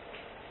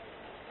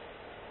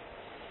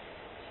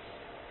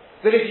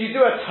 But if you do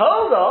a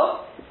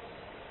Torah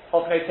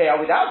of Noteya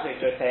without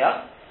doing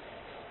Noteya,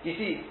 you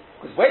see,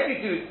 because when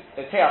you do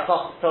Noteya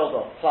plus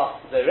Torah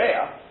plus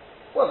Zoreya,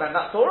 well then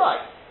that's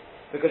alright.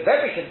 Because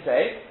then we can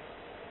say,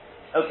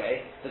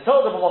 okay, the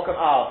Torah B'Mokum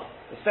Av,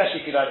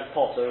 especially if you learn it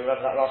Potter,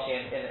 remember that Rashi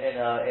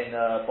in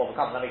Bob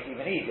Kampf, that makes it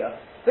even easier.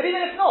 But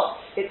even if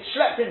not, it's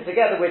schlepped in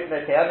together with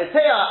Noteya.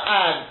 Noteya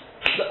and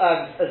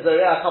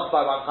Zoreya comes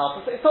by one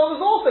half, so Torah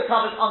is also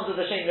covered under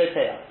the Shem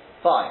Noteya.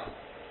 Fine.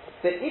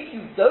 that if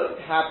you don't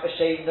have a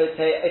shein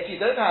notea, if you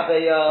don't have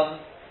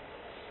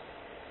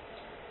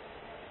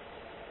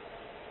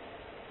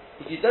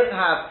if you don't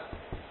have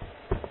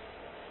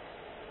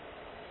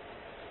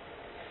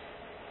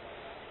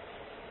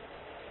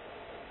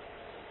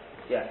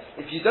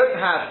if you don't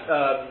have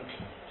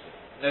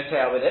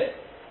notea with it,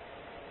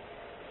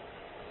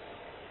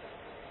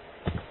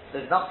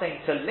 there's nothing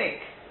to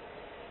link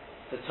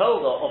the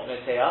tolda of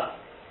notea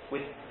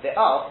with the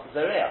av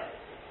zerea.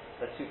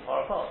 They're too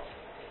far apart.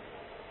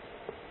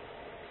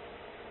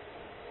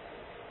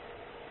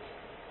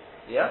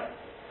 Yeah?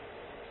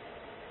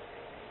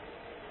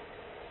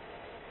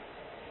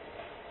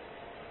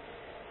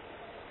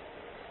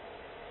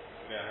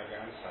 Yeah, I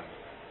understand.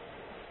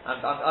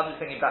 I'm just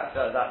thinking back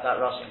to that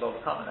Rashi in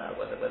Bava Kama now,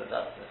 whether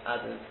that's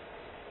added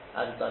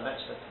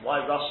dimension as to why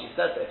Rashi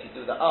said that if you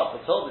do the av, the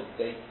tolda,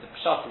 the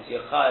pshat is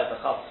you're chayav the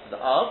chafs for the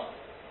av,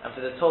 and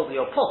for the tolda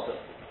you're potter.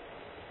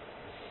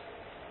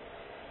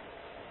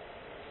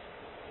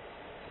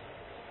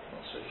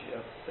 Not sure if you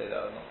have to say that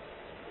or not.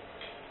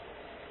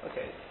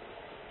 Okay.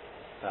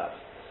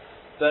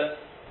 But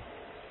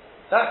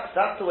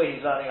that's the way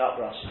he's lining up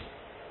Rashi.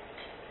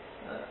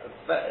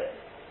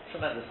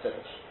 Tremendous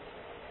finish.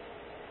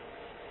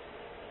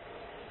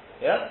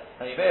 Yeah?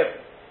 And you may have,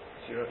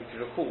 if you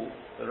recall,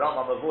 the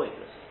Rambam avoids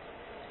this.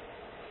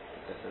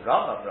 Because the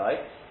Rambam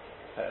writes,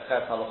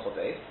 Chet Halacha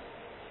Beis,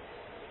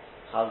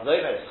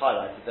 Chazomer is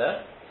highlighted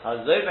there,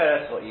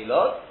 Chazomer es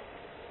ho'ilod,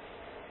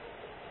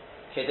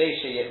 Kedei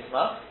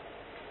sheyitzmach,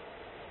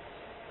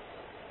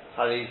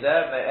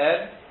 Harizeh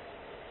me'en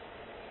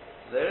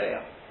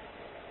zereya.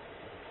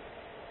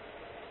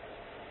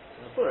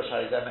 Mefurish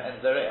Harizeh me'en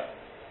zereya.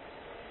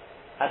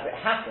 As it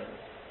happens,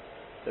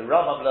 the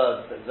Rambam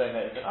learns that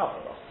Zomer is an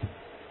Amalach.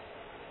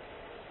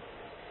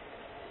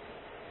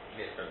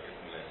 Yes, for a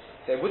different list.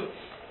 So it wouldn't,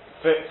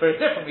 for a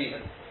different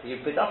reason,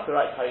 you'd be up to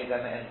write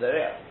Harizeh me'en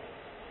zereya.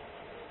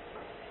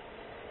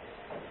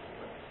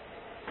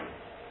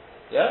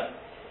 Yeah?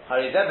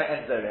 Harizeh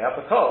me'en zereya,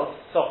 because,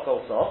 sof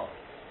kol sof,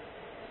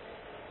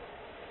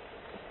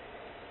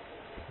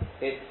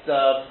 it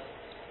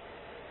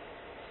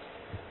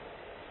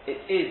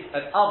is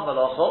an Av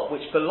Malacha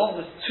which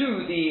belongs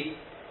to the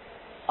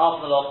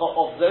Av Malacha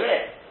of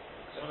Zereh.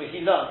 So remember,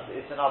 he learns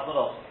it's an Av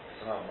Malacha.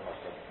 It's an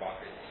Malacha,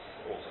 but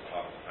it's also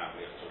part of the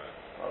family of Zereh.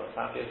 Well, the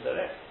family of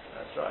Zereh.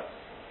 That's right.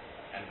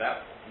 And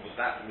would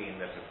that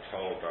mean that a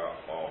tolda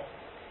of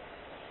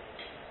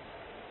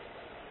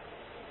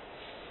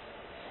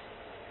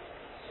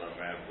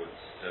Zomer would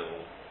still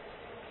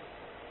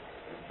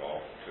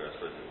involve two? I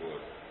suppose it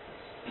would,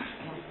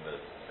 even though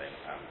it's the same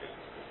family,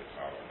 because it's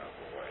far enough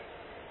away.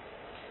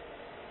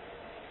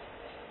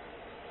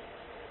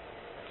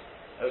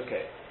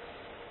 Okay.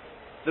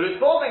 The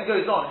Ritva then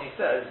goes on and he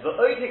says,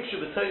 "V'oidik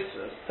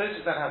shubatosus."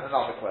 Tosus then has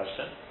another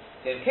question.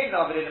 According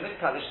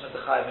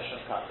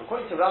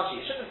to Rashi,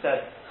 he shouldn't have said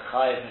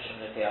chayev mishum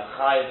neteah,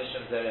 chayev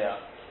mishum zereah.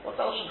 What's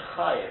Alshon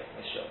chayev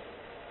mishum?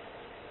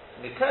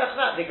 And because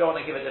that they go on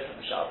and give a different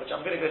mishal, which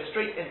I'm going to go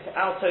straight into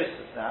our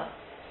Tosus now.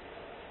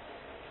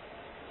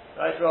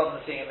 Right, rather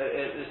than seeing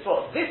this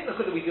what this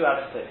nekuda we do have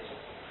in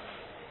Tosus.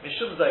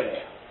 Mishum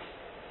zereah.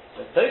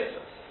 So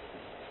Tosus.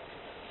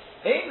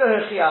 In the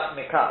Hechiach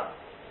Mikad,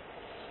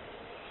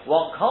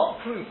 one can't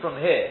prove from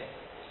here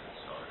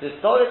the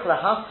historic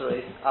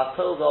lahasris are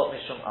told of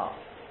Mishum Av.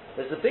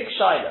 There's a big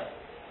shaila.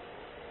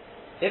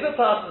 If a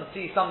person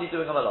sees somebody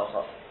doing a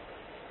malacha,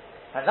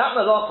 and that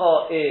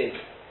malacha is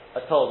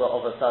a tolda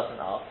of a certain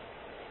Av,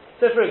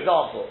 so for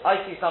example,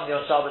 I see somebody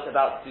on Shabbat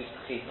about to do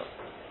sechita.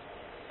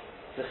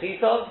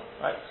 Sechita,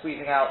 right,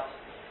 squeezing out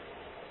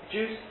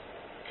juice,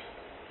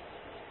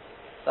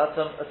 that's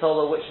a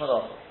tolda of which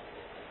malacha?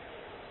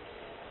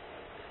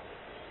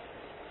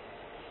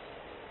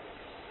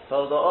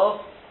 Tolda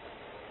of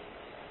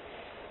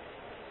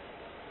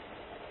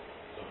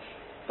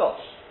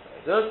Dosh.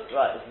 Very good.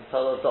 Right, this is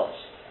Tolda of Dosh.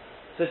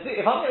 So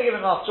if I'm going to give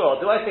him a straw,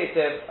 do I say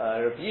to him,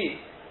 Rabbi,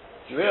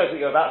 do you realize what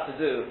you're about to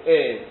do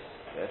is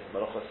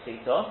Malacha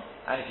Skita,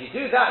 and if you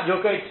do that,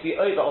 you're going to be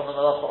over on the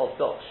Malacha of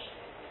Dosh,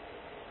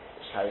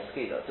 which carries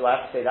Skita. Do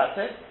I have to say that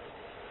to him?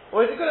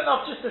 Or is it good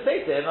enough just to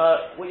say to him,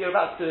 what you're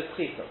about to do is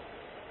Skita?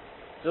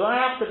 Do I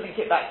have to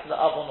link it back to the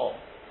Av or not?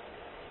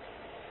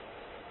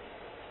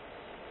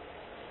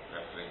 You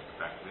have to link it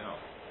back to the Av.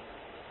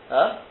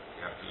 Huh?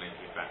 You have to link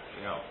it back to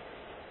the Av.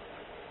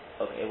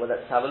 Okay, well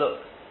let's have a look.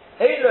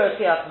 So you now,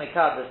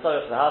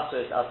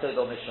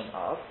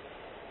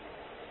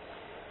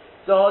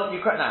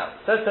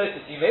 says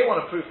Tosfos, you may want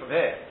to prove from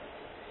here.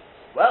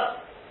 Well,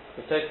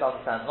 the Tosfos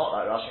understands not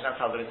like Rashi, that's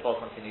how the Ritva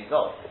continues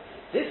on.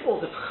 This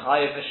falls of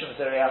Chayev Mishum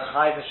Zereah,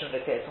 Chayev Mishum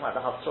Neteah, it's not like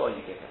the Hasra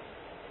you give him.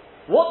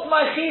 What's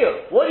my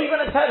chiyuv? What are you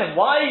going to tell him?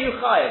 Why are you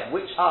Chayev?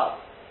 Which Av?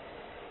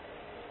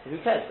 Who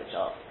cares which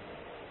Av?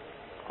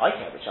 I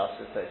care which Av,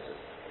 says Tosfos.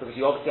 Because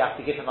you obviously have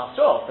to give him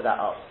Hasra for that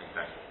Av.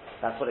 Exactly.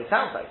 That's what it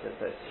sounds like, says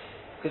Tosfos.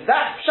 Because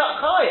that's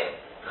Pshat Chayev.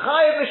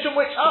 Chayev Mishum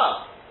which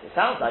Av? It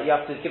sounds like you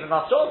have to give him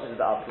Hasra into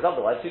the Av, because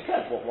otherwise who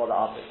cares what the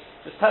Av is?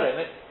 Just tell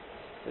him it.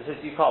 It says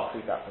you can't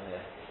prove that from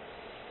here.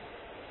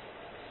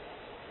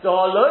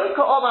 doesn't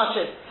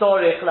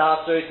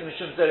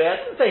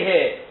say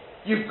here,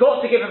 you've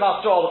got to give him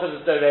after all because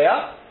of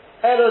Zoreya.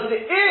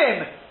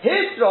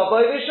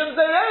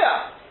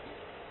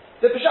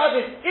 The Peshat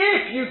is,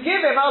 if you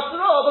give him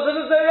after all because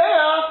of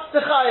Zoreya,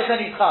 the Chayev, then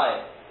he's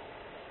Chayev.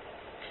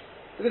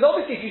 Because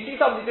obviously if you see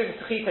somebody doing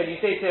Sechita and you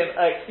say to him,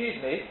 excuse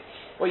me,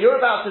 what you're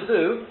about to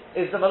do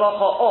is the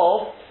Malacha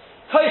of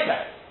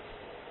Toifer.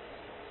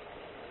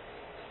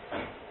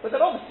 But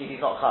then obviously he's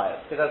not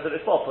Chayev, because as the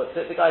Ritva puts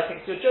it, the guy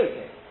thinks you're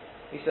joking.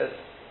 He says,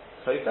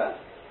 Toifer?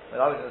 When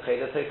I was in the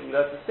Cheder, Toifer we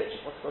learned the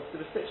stitches. What's got to do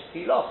with stitches?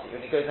 He laughs at you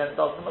and he goes in and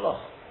does the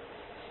Malacha.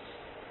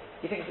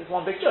 He thinks it's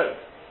one big joke.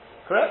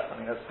 Correct? I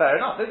mean, that's fair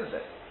enough, isn't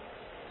it?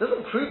 It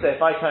doesn't prove that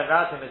if I turn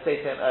around to him and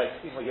say to him,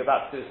 excuse me, what you're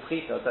about to do is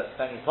Chita, that's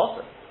then he's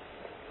potter.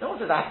 No one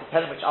says I have to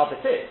tell him which Av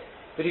it is.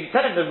 But if you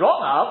tell him the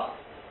wrong Av,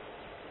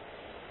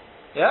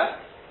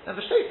 yeah, then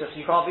the Shteitzach,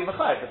 you can't be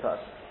Mechayev the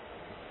person.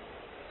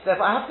 So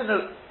therefore I have to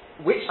know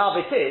which Av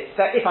it is,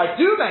 that if I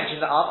do mention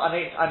the Av,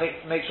 I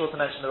make sure to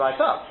mention the right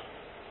Av.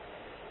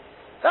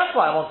 That's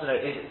why I want to know,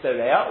 is it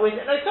Zoreya or is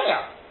it Noteya?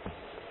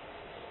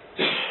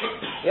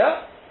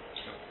 Yeah?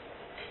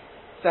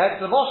 So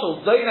hence the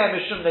marshal, Zoyne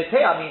Mishum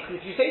Noteya, means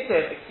if you say to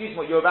him, excuse me,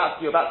 what you're about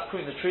to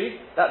prune the tree,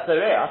 that's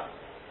Zoreya,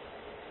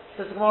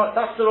 says the Gemara,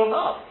 that's the wrong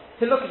Av.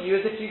 He'll look at you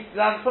as if you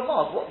land from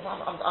Mars.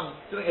 I'm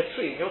doing a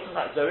tree, and you're talking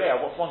about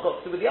Zoreya, what's one got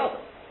to do with the other?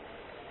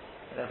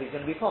 And then he's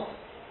going to be possible.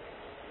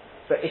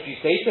 But if you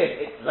say to him,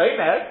 it's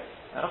Lomer,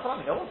 and I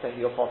mean, no one's saying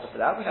you're possible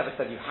for that. We never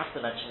said you have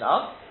to mention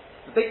that.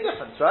 It's a big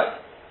difference, right?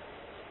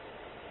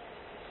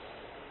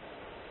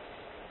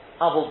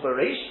 Avol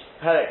Barish,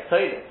 Perek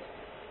Toilet.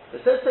 The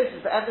third place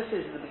is the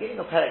emphasis at the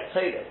beginning of Perek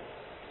Toilet.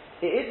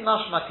 It is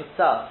Mashma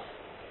Kitzas,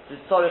 the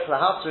Tzorich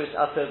Lahatzris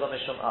Atov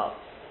Mishum Av.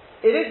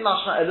 It is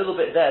Mashma a little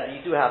bit there that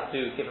you do have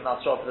to give him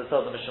Atzor for the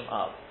Tov Mishum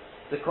Av.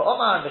 The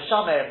Ko'omar and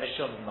Mishamer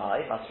Mishum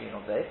Mai, must be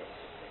on this.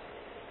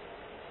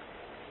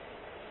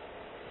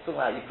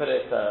 Talking about you put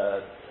it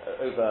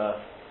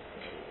over,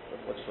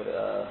 what do you put it,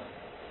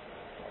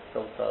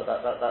 filter,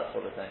 that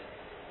sort of thing.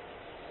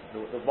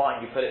 The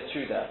wine, you put it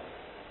through there.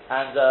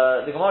 And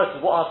the Gemara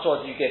says, what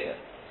Atzor do you give him?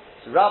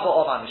 So Rabba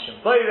Omar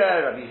Mishum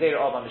Boirer, Rabbi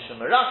Zera Omar Mishum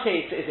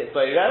Meraki. So is it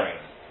Boirer?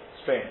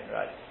 Spring,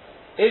 right.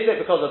 Is it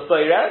because of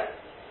Boirer?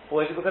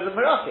 Or is it because of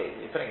Meraki?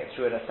 You're putting it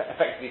through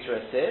effectively through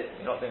a sieve,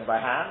 you're not doing it by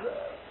hand.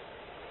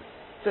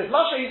 So it's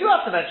Masha, you do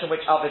have to mention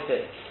which Av it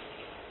is.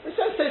 The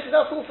says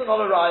that's also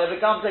not a raya. The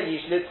Gamza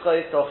Yish Litzcha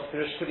Yistoch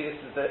Pirush Kudi, this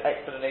is the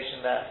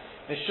explanation there.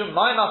 Mishum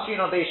Mai Masrin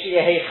on Beishi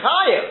Yehei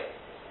Chayev.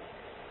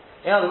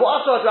 You know,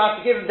 what Asra do I have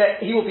to give him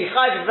that he will be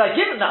Chayev if I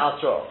give him that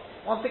Asra?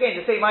 Once again,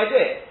 the same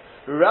idea.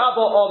 Rabba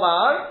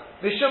Omar,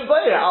 Mishum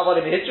Boyer,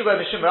 Avalim Hitchuba,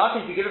 Mishum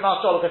Meraki, if you give him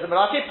Asra because the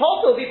Meraki,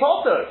 Potter will be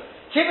Potter.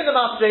 Give him the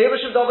Masra,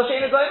 Mishum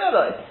Dovashin is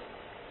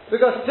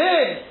because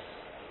since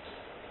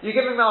you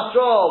give him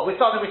Asra with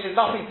something which has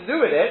nothing to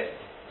do with it,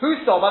 who's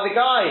told by the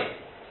guy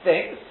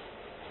thinks,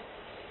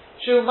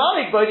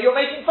 Shumalik Boyer, you're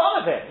making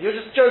fun of him. You're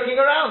just joking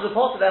around the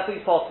Potter, therefore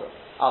he's Potter.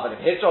 Avalim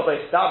Hitchuba,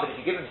 but if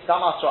you give him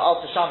Stam Asra,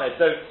 Al Tashamed,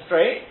 don't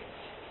strain,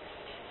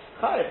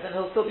 Chayev, then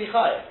he'll still be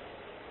Chayev.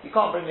 You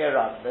can't bring me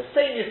around. They're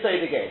saying you say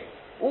the game.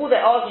 All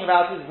they're arguing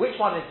about is which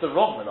one is the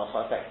wrong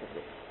Melacha,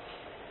 effectively.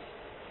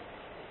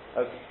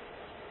 Okay.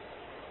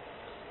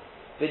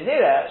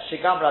 V'nira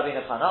Shigam Rabbi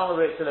Nechanan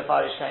L'Ritz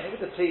L'Farish Kaini,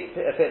 with the plea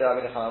of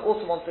Rabbi Nechanan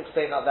also wants to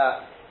explain like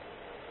that.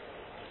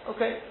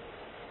 Okay.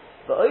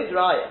 The Oid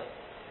Raya.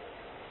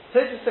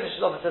 Tosis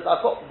finishes off and says,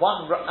 I've got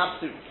one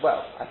absolute,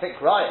 well, I think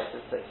Raya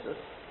says Tosis,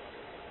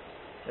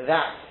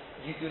 that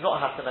you do not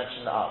have to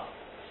mention the Av.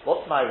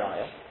 What's my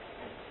Raya?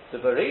 The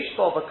Barish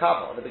Bava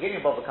Kama, at the beginning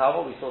of Bava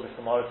Kama, we saw this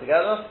tomorrow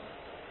together.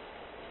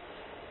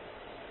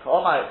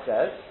 Kama it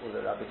says, with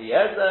the Rabbi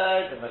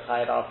Eliezer, the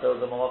Mechayev Asel,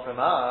 the Momokrim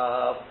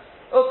Av.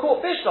 Of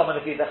course, Bishlam, and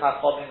if you the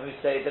Chachomim who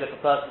say that if a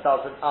person does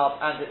an Av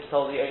and it's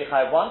told you only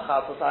Chayev one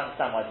Chazos, I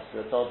understand why this is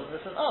a told and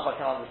this is an Av, I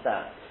can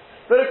understand.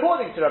 But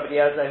according to Rabbi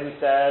Eliezer, who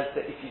says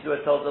that if you do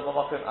a told the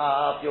Momokrim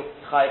Av, you're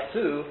Chayev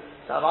two,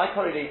 so am I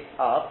correlate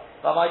Av,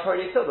 am I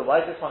correlate Told?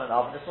 Why is this one an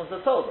Av and this one's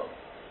a told?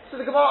 So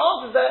the Gemara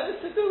answers that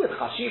it's to do with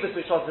Chashivas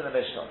which was in the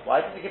Mishnah.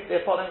 Why didn't they give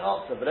the following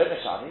answer? But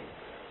Neshani.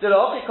 Do you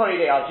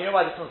know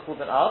why this one's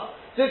called an Av?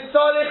 Very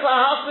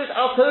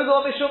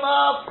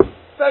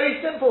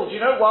simple. Do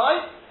you know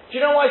why? Do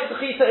you know why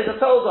Sechita is a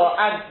Tolda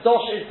and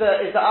Dosh is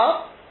the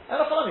Av? And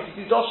if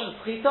you do Dosh and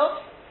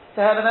Sechita, to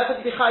have an effort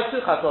to be Chai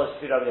two Chatos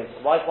to be Rabbi Yisrael.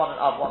 Why is one an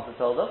Av, one's a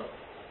Tolda? Do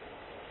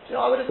you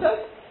know what I would have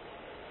said?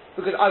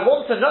 Because I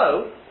want to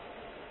know,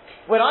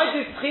 when I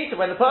do Sechita,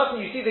 when the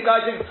person, you see the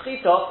guy doing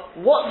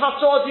Sechita, what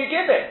Hatzor do you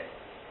give him?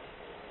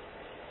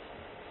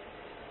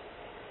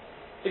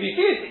 If you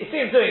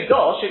see him doing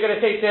Dosh, you're going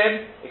to say to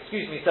him,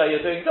 excuse me sir,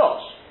 you're doing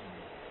Dosh.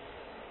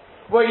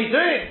 When you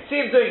see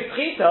him doing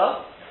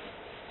Sechita,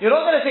 you're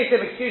not going to say to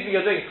him, excuse me,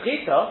 you're doing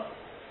Sechita.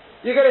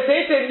 You're going to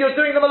say to him, you're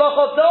doing the Malach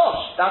of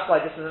Dosh. That's why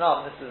this is an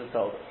Av and this is a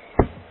Tolda.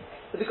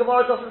 But the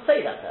Gemara doesn't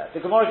say that there.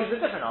 The Gemara gives a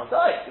different answer.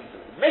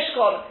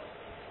 Mishkan.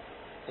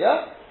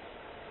 Yeah?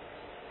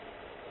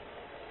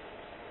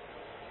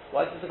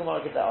 Why does the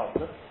Gemara give that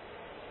answer?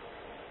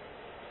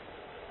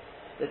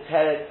 The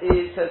teres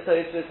is, says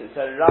Tosfos, it's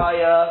a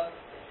raya.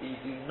 You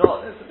do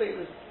not, there's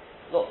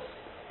lots.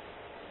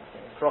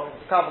 Cropping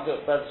to come,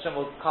 but Hashem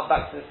will come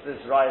back to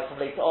this raya from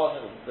later on.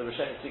 The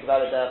Rishonim speak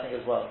about it there, I think,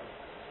 as well.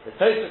 The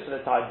Tosfos for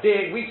the time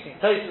being, we've seen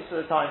Tosfos for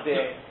the time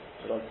being.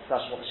 We've got a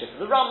discussion what the shift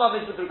of the Rambam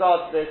is with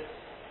regards to this.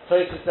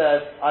 Tosfos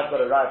says, I've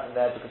got a raya from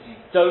there because you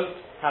don't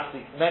have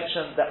to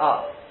mention the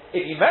Av.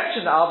 If you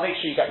mention the Av, make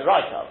sure you get the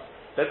right Av.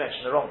 Don't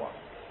mention the wrong one.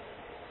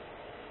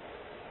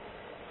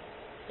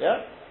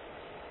 Yeah?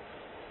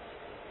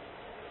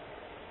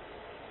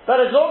 But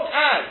as long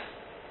as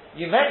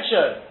you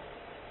mention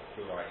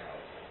The right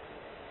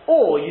house.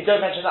 or you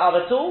don't mention the Av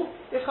at all,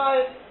 you're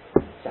chayav.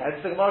 So hence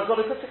the Gemara's got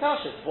to put the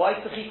kashas. Why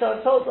is the chita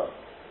and tolda?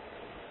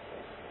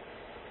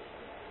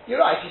 You're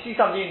right, if you see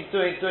somebody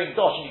doing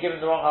dosh and you give him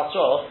the wrong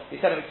hafshah, you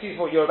tell him, excuse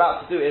me, what you're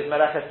about to do is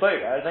meleches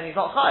boira, and then he's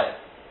not chayav.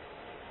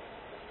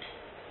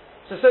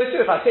 So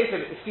too, if I say to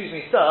him, excuse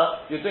me,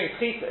 sir, you're doing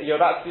chita, you're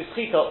about to do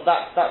chita,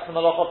 that's the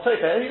malach of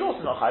tofer, he's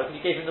also not chayav because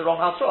you gave him the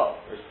wrong hafshah.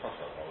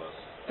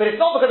 But it's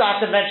not because I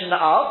have to mention the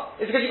Av,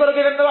 it's because you've got to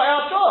give him the right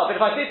Av. But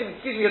if I say to him,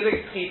 excuse me, you're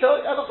doing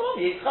Chito, I'm not from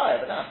you, it's Chaya,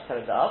 but I don't have to tell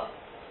him the Av.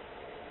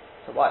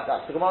 So why?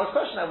 That's the Gemara's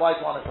question, then why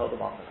is one told the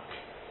Mangana?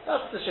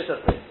 That's the shit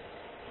of things.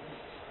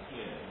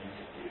 Yeah, I mean,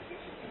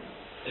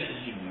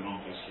 if even the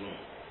wrong Hasra,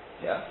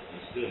 Yeah?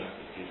 you still have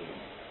to give him,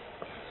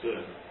 still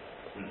have to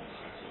bring the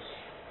Chatos.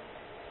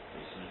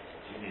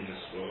 You need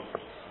Hasra,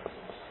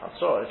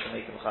 Hasra is to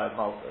make him Chayav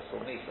Malchus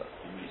or Nisa.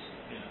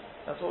 yeah.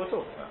 That's what we're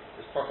talking about.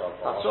 It's part of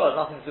Hasra has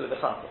nothing to do with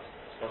the Chatos.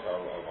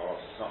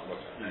 It's not much.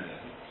 No.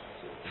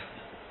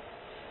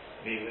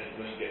 Maybe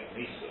when you get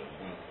Nisa,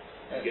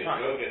 That's go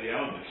right. get the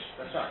Amish.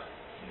 That's right.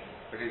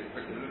 Yeah. But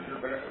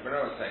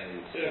I was saying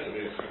is, Still has to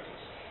be a Chatos.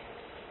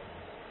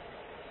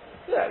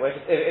 Yeah, well,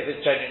 if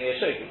it's genuinely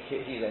a shogi,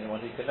 he's the only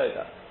one who can know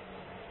that.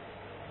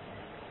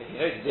 If he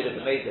knows he did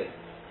it to make it.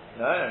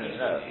 No.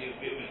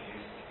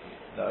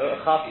 No,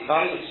 a chas. He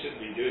shouldn't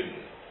be doing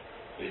it.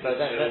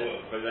 but then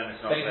it's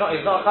not. Then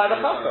he's not chayav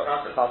a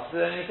chas. Chas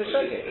is only for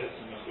shogi. That's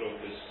the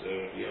machlokes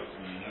the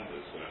Yochanan and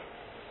others, but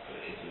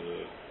if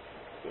you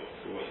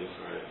for what you're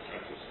chayav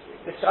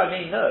Chatos. I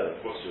mean, no.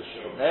 What's your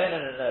show?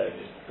 No.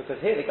 Because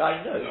here the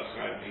guy knows. You're not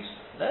chayav Nisa.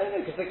 No,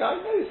 because the guy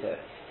knows it.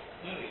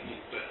 No,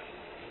 but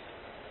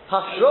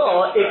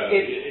Hasra, if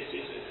it's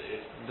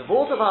the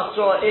vault of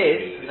Hasra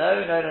is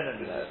no. zero and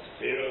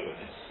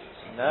it's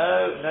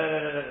No.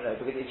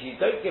 Because if you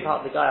don't give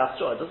out the guy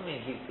Hasra, it doesn't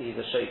mean he's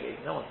a shogi.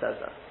 No one says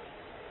that.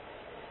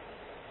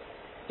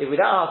 If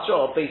without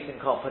Hasra, Basin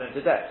can't put him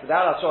to death.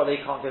 Without Hasra, they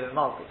can't give him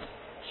Malchus.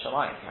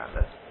 Shamayim can.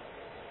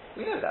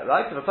 We know that,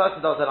 right? If a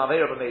person does an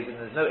Aveira B'Meidin,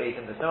 there's no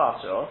Eidim, there's no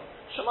Hasra,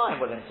 Shamayim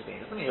will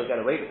intervene. Doesn't mean he'll get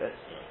away with it.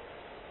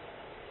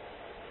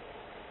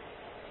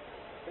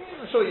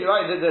 I'm sure you're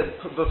right.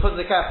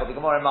 The careful, the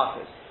Gemara in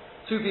Marcus.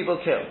 2 people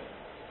killed.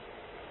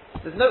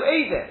 There's no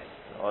Eidim.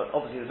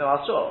 Obviously, there's no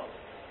Hasra.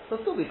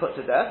 He'll still be put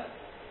to death.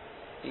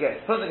 You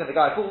get put and the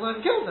guy falls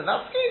and kills him.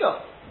 That's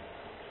Skida.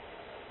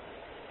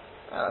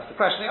 That's the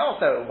question they asked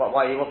there,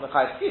 why he wasn't a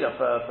Chai Skida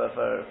for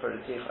the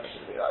Tzich.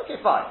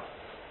 Okay, fine.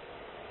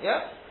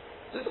 Yeah?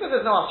 Just because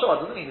there's no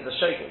Hasra doesn't mean he's a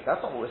Shogeg.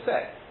 That's not what we're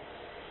saying.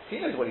 If he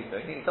knows what he's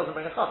doing, he doesn't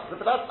bring a Chas. But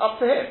that's up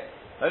to him.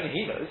 Only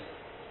he knows.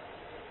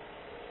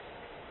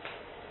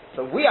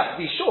 So we have to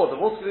be sure that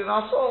what's going to be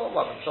Hasra,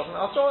 what the Shot in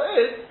Hasra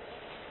is,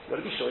 you've got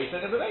to be sure he's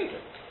doing it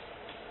amazing.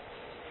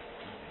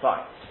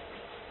 Fine.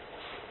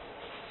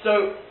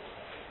 So,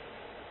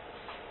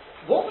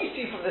 what we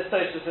see from this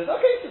Tosfos is,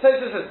 okay, so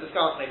Tosfos says,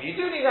 discuss, maybe you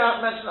do need to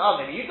mention the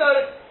maybe you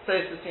don't.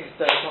 Tosfos seems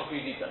to say,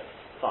 conclude you don't.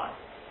 Fine.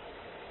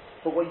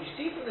 But what you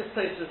see from this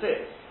Tosfos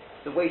is,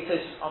 the way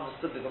Tosfos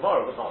understood the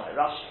Gemara was not like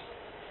Rashi.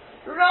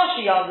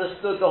 Rashi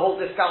understood the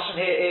whole discussion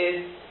here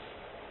is,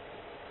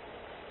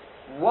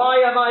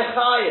 why am I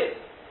chayiv?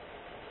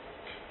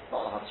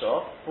 Not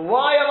Hasra.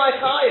 Why am I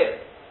chayiv?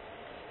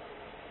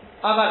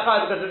 Am I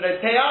chayiv because of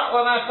Noteah,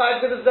 or am I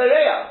chayiv because of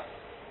Zoreah?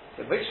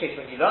 In which case,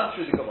 when you learn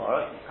through the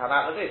Gemara, you come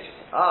out with this. You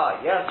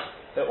say, yes,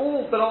 they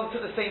all belong to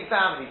the same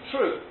family.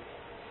 True.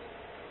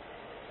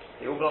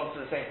 They all belong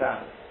to the same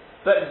family.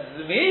 But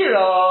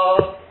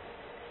Zmira,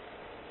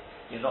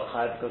 you're not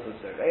chayiv because of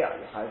Zoreah,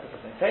 you're chayiv because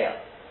of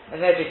Noteah. And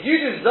then if you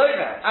do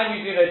Zomer and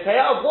you do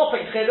Noteah,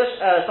 whopping Chedesh,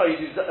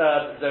 you do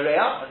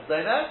Zoreah and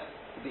Zomer,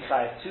 you'll be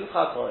chayiv 2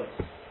 chakois.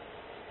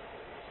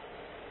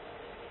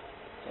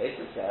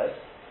 Jesus says,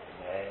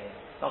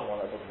 number one,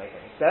 that doesn't make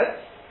any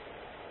sense.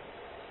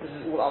 This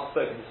is all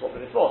unspoken, this is what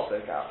the Mitzvah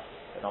spoke out.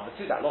 And number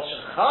 2, that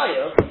Loshen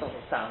Chayev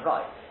doesn't sound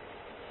right.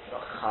 It's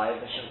not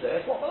Chayev Mishum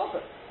Zoreah, it's what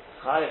Malachah.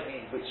 Chayev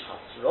means which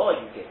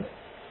Hasra you give it.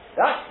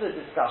 That's the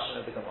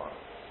discussion of the Gemara.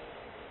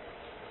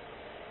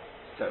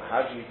 So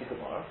how do you use the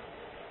Gemara?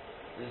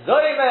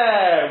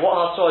 Zomer,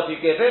 what Hasra do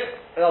you give it?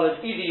 In other words,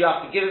 either you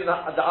have to give him the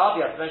Av,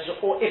 you have to mention,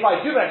 or if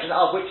I do mention the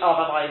Av, which Av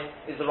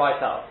is the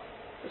right Av?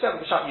 Whichever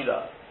Pshat you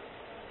learn.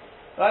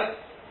 Right?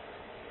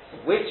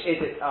 Which is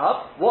it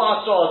Av?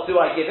 What Hasra do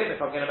I give him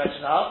if I'm going to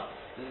mention Av?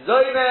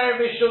 Zomer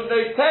Mishum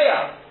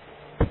Noteah.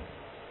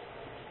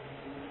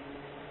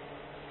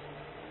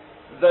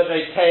 The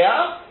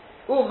Noteah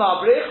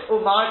Umabrich,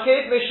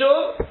 umarkid,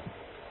 mishum,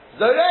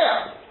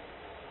 zoreya.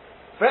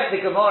 Fret the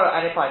Gemara,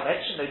 and if I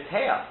mention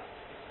Notea,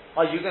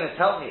 are you going to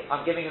tell me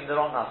I'm giving him the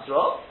wrong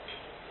Nasra?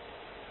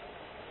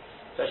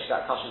 Especially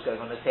that Kasha is going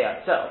on Notea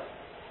itself.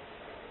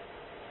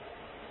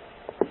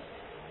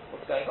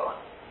 What's going on?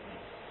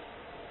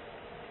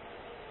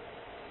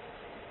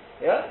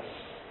 Yeah?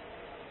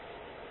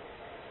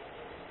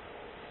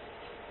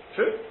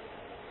 True?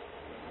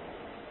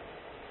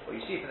 What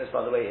you see from this,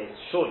 by the way, is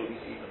surely we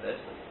see from this,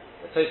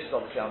 the Tosfos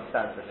obviously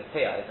understands that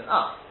Notea is an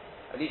up.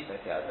 At least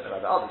Notea, I don't know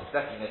about the others,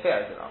 definitely Notea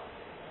is an up.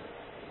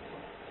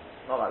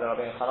 Not like there are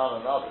being Hanan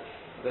and others.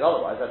 Because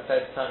otherwise, I'd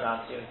turn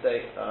around to you and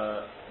say,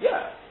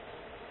 yeah.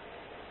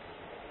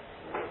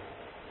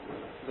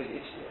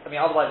 Because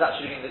otherwise that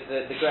should have been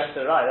the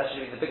greater raya, that should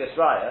have been the biggest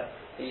raya,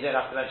 that you don't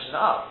have to mention the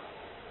up.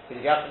 Because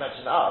if you have to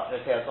mention the up,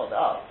 Notea is not the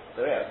up,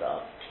 the raya is the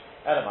up.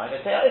 Elamai,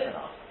 Notea is an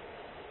up.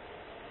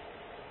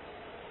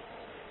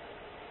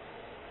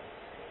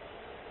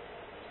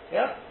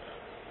 Yeah?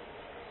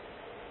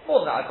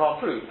 More than that I can't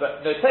prove,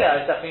 but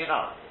Notea is definitely an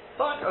up.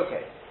 Fine,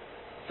 okay.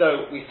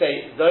 So we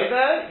say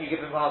Zomer, you give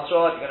him a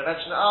Hatzrah, you're going to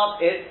mention the up,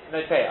 it's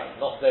Notea,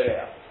 not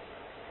Zorea.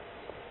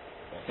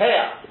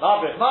 Notea,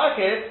 Mabrich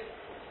Markid,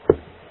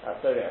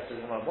 that's Zorea. So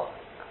what?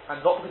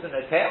 And not because of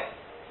Notea?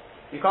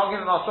 You can't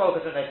give him a Hatzrah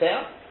because of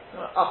Notea?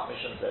 No, up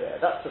Mishum Zorea.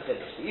 That's the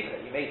Chiddush. Even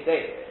though you may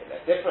say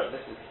they're different,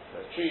 this is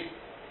the tree,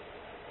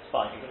 it's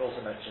fine, you can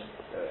also mention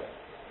Zorea.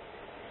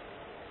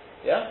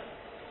 Yeah?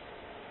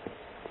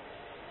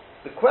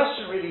 The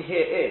question really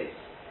here is,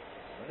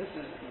 and this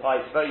is why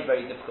it's very,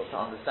 very difficult to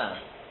understand.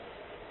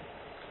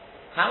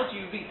 How do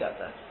you read that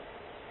then?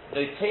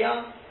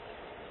 Notea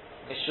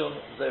Mishum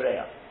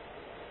Zorea.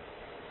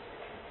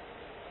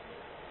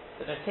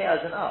 The Notea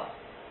is an up.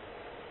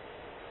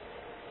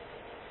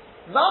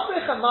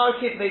 Mabrich and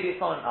Markid maybe it's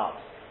not an up.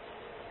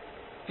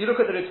 If you look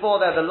at the Ritva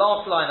there, the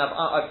last line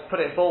I've put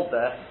it in bold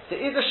there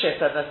is a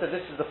shitta, and I said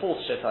this is the fourth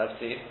shitta I've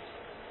seen.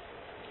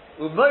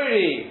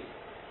 Umori,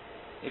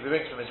 if he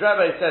brings from his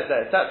rabbi, he says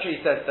that, etc. He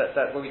says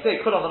that when we say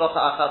Kulam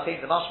Malocha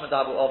Achatim, the Mashma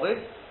Dabu Ovid,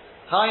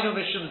 Hainu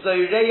Mishum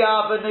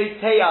Zoreya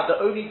v'Noteya, the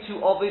only two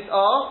Ovids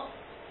are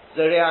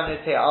Zoreya and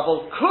Noteya.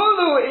 Abol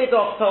Kulu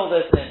Idoch told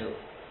us Nenu.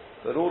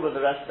 But all of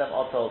the rest of them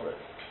are told us.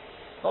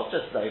 Not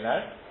just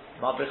Zomer,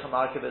 Mabrich and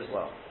Markib as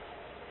well.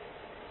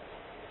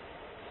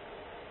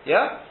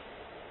 Yeah?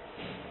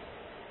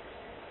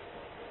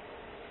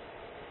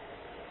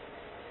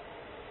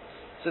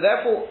 So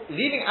therefore,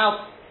 leaving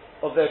out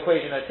of the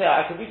equation Noteya,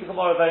 I can read the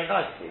Gemara very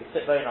nicely. It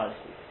fit very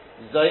nicely.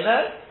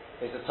 Zomer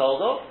is a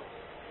toldo.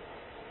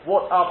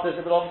 What up does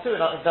it belong to in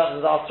terms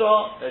of the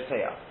Asra?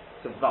 Noteya.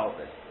 To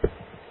Valvis.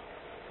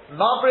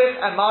 Mabrich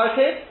and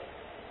Markib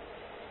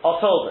are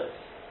toldos.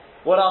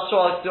 What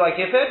Asra do I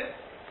give it?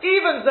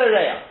 Even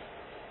Zoreya.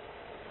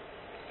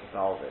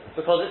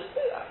 Because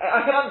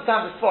I can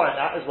understand the spar in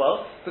that as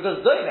well,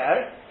 because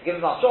Zomer, to give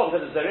him Asra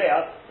because of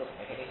Zoreya, doesn't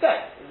make any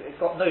sense. It's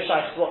got no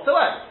shaykh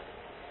whatsoever.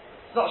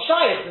 It's not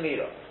shaykh to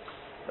Mira.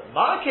 But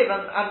Markib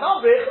and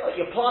Mabrich,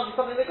 you're planting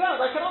something in the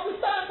ground. I can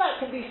understand that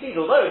can be seen,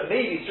 although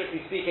maybe strictly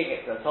speaking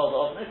it's a told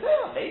of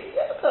Noteya, maybe,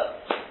 yeah,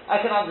 but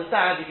I can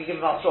understand if you give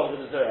him out strong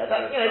with the Zoreya.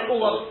 It's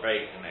all on.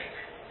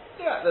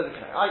 Yeah, there's a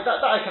connection. That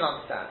I can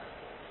understand.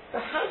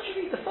 But how do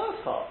you read the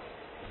first part?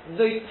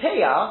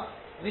 Noteya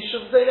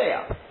Mishum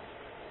Zoreya.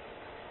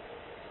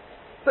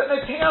 But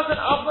Noteya is an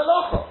Av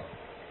Malacha.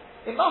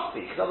 It must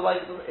be, because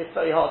otherwise it's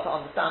very hard to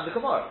understand the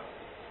Gemara.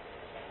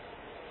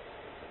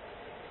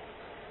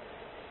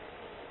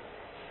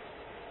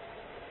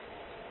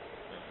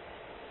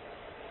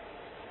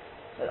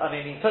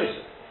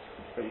 Tosfos,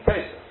 pretty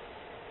Tosfos.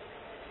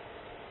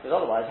 Because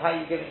otherwise, how are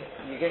you giving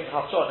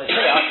Hafshah and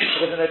Noteya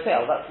because of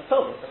Noteya? That's the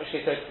Tosfos. In which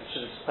case, Tosfos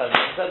should have told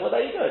and said, well,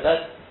 there you go.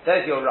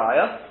 There's your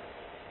raya.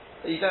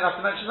 You don't have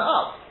to mention that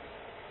up.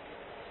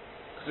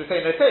 Because we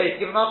say Noteya, you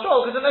give him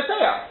Hafshah because of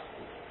Noteya.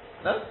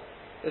 No?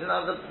 Isn't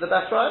that the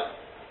best raya?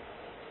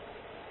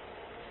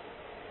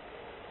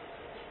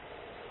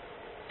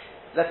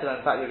 Let alone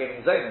the fact you're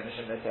giving Zomer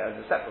Mishum Noteya is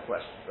a separate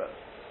question, but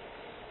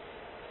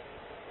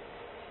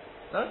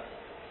no?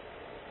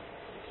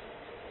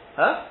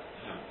 Huh?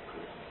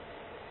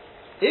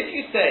 If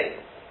you say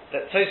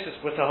that Tosfos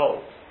were to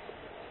hold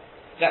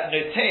that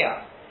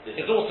Noteya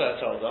is also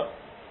a tolda,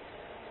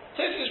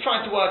 Tosfos is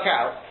trying to work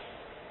out,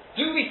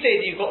 do we say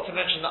that you've got to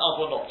mention the Av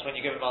or not when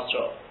you give him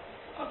Asra?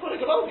 I've got to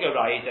go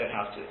right, you don't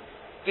have to.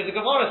 Because the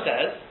Gemara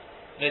says,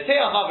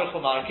 Noteya Mavrich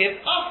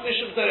Markib, Af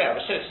Mishum Zoreya,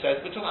 which Tosfos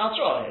says, we're talking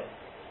Asra here.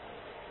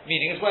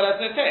 Meaning as well as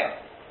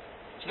Noteya.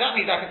 So that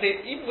means I can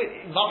say, even with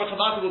Mavrich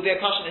Markib will be a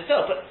caution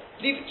itself, but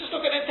just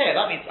look at Noteya.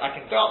 That means I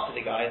can go up to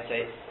the guy and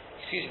say,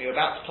 excuse me, you're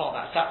about to plant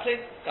that sapling,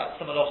 that's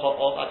the Malocha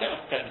of, I don't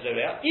have to tell him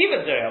Zoreya,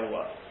 even Zoreya will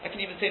work. I can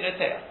even say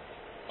Noteya.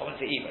 I wouldn't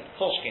say even,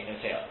 Kolshkin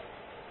Noteya.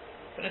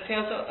 But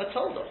Noteya's a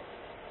tolda.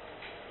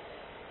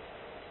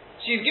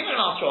 So you've given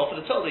an answer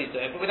for the tolda he's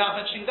doing, but without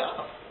mentioning the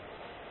Av.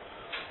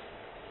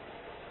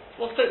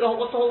 What's the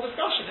whole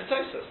discussion in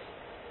Tosfos?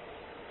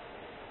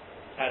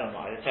 I don't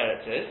know, the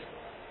Teretz is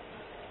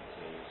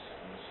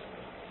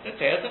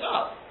Noteya's an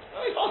Av.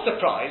 Well, he's not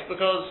surprised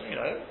because,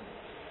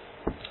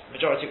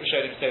 majority of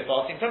Rishonim so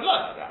far seem to have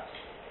learned like that.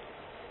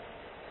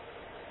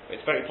 But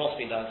it's very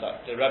possibly learned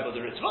like the Rebbe of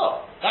the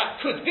Ritva.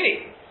 That could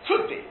be.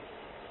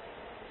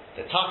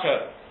 The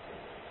Taka,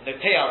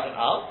 Neteas and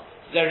Al,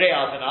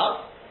 Zereas and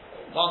Al,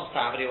 one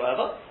family or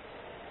whatever.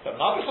 But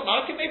Mabrich and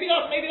Markim, maybe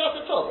that's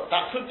a Torah.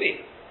 That could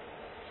be.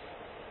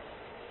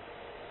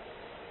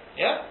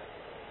 Yeah?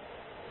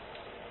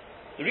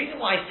 The reason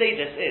why I say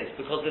this is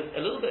because there's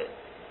a little bit.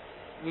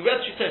 We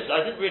read through Tosfos.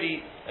 I didn't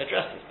really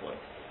address this point.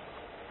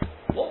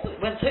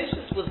 When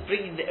Tosfos was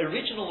bringing the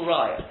original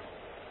raya,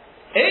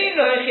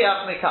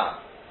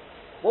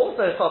 what was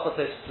the Chaf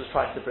Tosfos was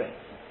trying to bring?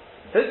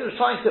 Tosfos was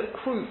trying to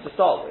prove to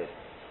start with,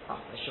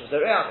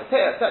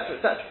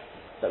 etc.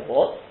 So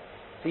what?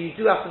 So you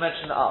do have to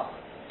mention the Av.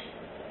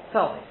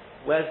 Tell me,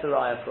 where's the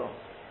raya from?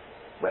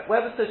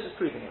 Where was Tosfos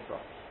proving it from?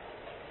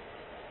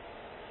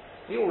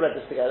 We all read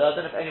this together. I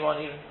don't know if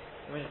anyone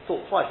even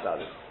thought twice about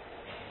this.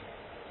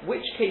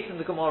 Which case in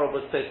the Gemara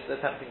was Tosfos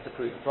attempting to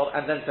prove it from,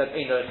 and then said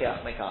Ein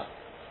Rechiach Mekan?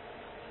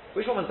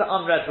 Which one was the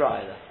unread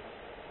raya?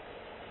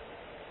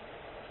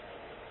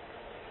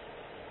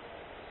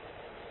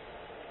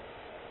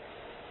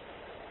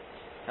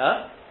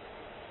 Huh?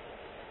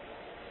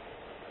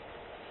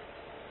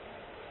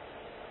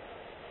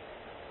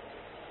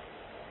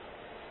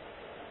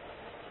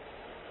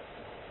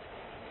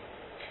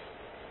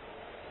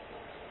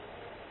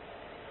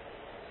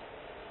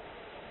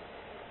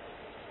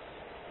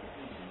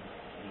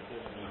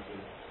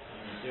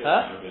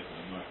 Huh?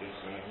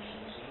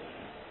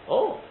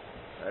 Oh,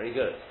 very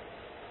good.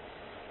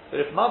 But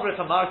if Mabrich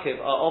and Markiv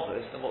are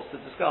obvious, then what's the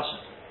discussion?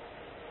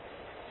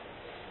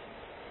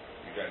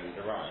 You don't need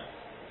the rhyme.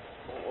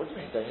 What do you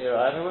mean, don't you?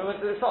 I mean,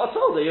 it's not a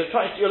tolda.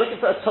 You're looking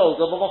for a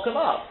tolda, but mock him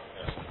up.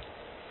 Yeah.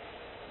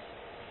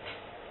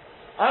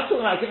 I'm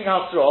talking about giving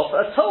a straw for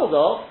a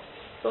tolda,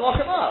 but mock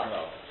him up.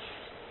 No.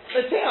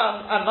 The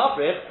Tiam and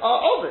Mabrich are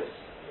obvious.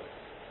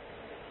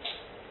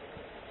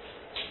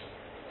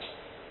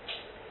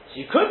 So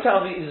you could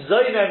tell me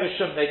Zoyne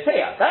Mishum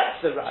Neteya. That's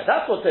the right.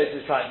 That's what Tosfos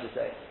is trying to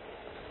say.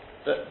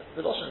 But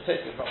the Lashon of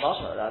Tosfos is not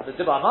Mashma like that. The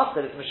Dibbar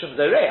Master is Mishum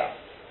Zoreya.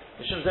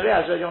 Mishum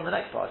Zoreya is already on the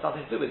next part. It's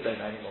nothing to do with Zoyne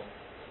anymore.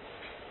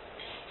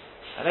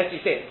 Unless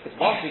you say, because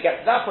once we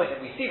get to that point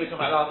and we see we're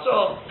talking about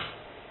Rasra,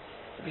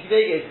 the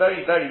Bishvega is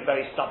very, very,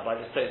 very stumped by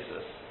this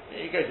Tosfos.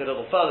 He goes a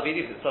little further, but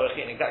he leaves it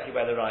Sorachin exactly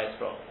where the Raya is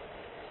from.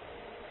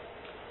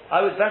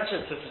 I would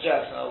venture to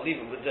suggest, and I'll leave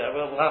it with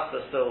we'll have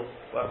to still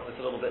work on this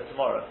a little bit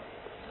tomorrow.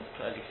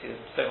 As you can see,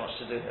 there's so much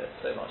to do here,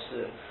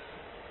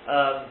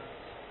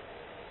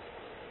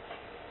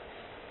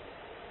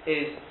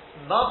 is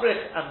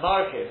Mabrich and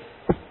Markiv,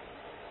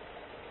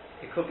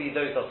 it could be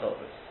those Tosfos,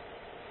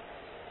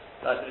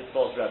 like the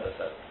Ritva's Rebbe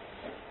said.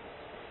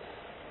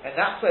 And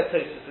that's where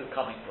Tosfos is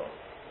coming from.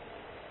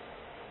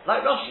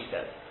 Like Rashi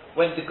said,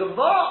 when the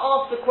Gemara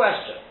asks the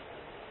question,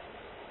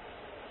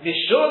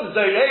 Mishum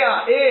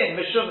Zoreya in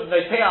Mishum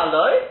Noteya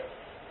Lo,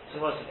 so the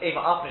Gemara says,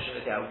 Ema Af Mishum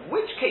Noteya,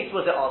 which case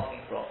was it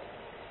asking from?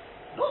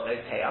 Not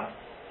Noteya.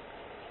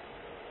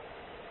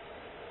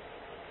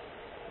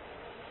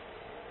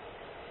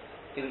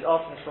 It was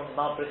asking from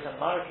Mabrich and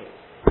Markiv.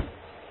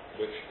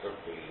 Which could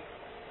be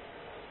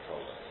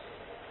told us.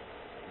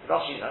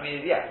 Rashi,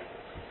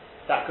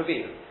 that could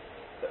be.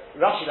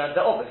 Rashi learns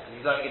the obvious because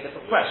he's learning a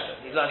different question.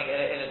 He's learning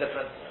in a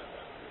different.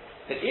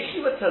 But if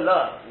you were to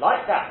learn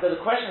like that the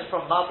question is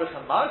from Mabrich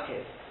and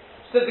Markiv,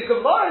 so the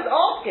Gemara is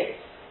asking,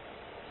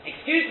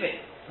 excuse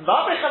me,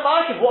 Mabrich and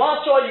Markiv, what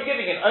answer are you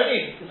giving him?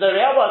 Only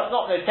Zoreya works,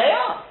 not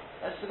Noteya?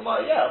 That's the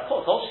Gemara, yeah, of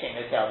course, Holshkin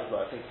Noteya would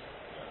work,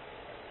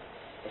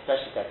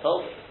 especially if they're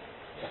told it.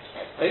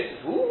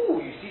 Ooh,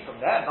 you see from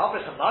there,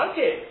 Mabrich and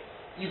Markiv,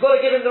 you've got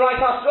to give him the right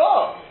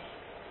answer.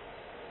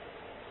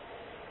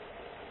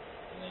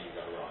 And then you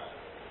go right.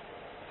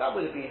 That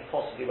would have been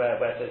possibly where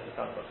Tosfos is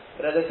coming from.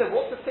 But as I said,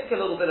 what to think a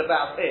little bit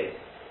about is,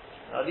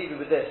 and I'll leave you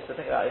with this to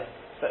think about it,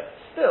 but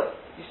still,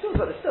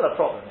 there's still a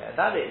problem here, and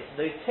that is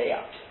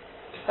Noteya.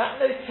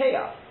 That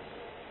Noteya,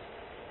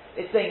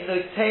 it's saying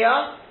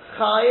Noteya,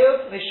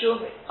 Chayev,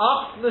 Mishum,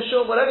 Av,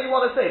 Mishum, whatever you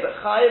want to say, but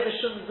Chayev,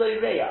 Mishum,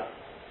 Zoreya.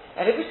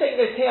 And if we say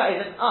Noteya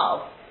is an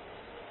Av,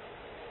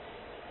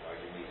 Why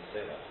do you need to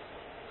say that?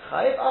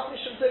 Chayev, Av,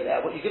 Mishum, Zoreya,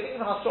 what you're giving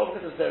him a Hasra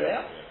because of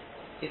Zoreya?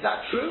 Is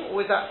that true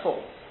or is that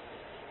false?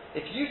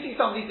 If you see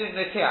somebody doing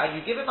Noteya and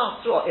you give him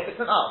Hasra, if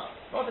it's an Av,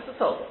 not if it's a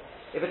Tolba,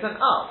 if it's an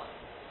Av,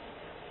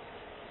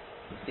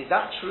 is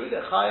that true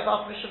that Chayev,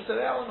 Av, Mishum,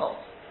 Zoreya or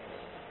not?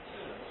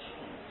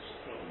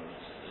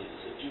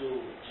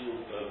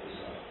 Dual purpose.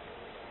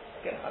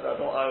 Okay,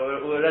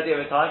 we're ready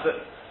over time, but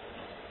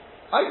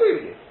I agree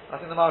with you. I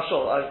think the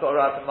Marshal, I've got a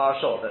right from the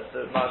Marshal that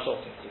the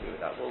Marshal seems to agree with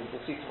that. We'll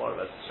see tomorrow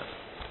about this.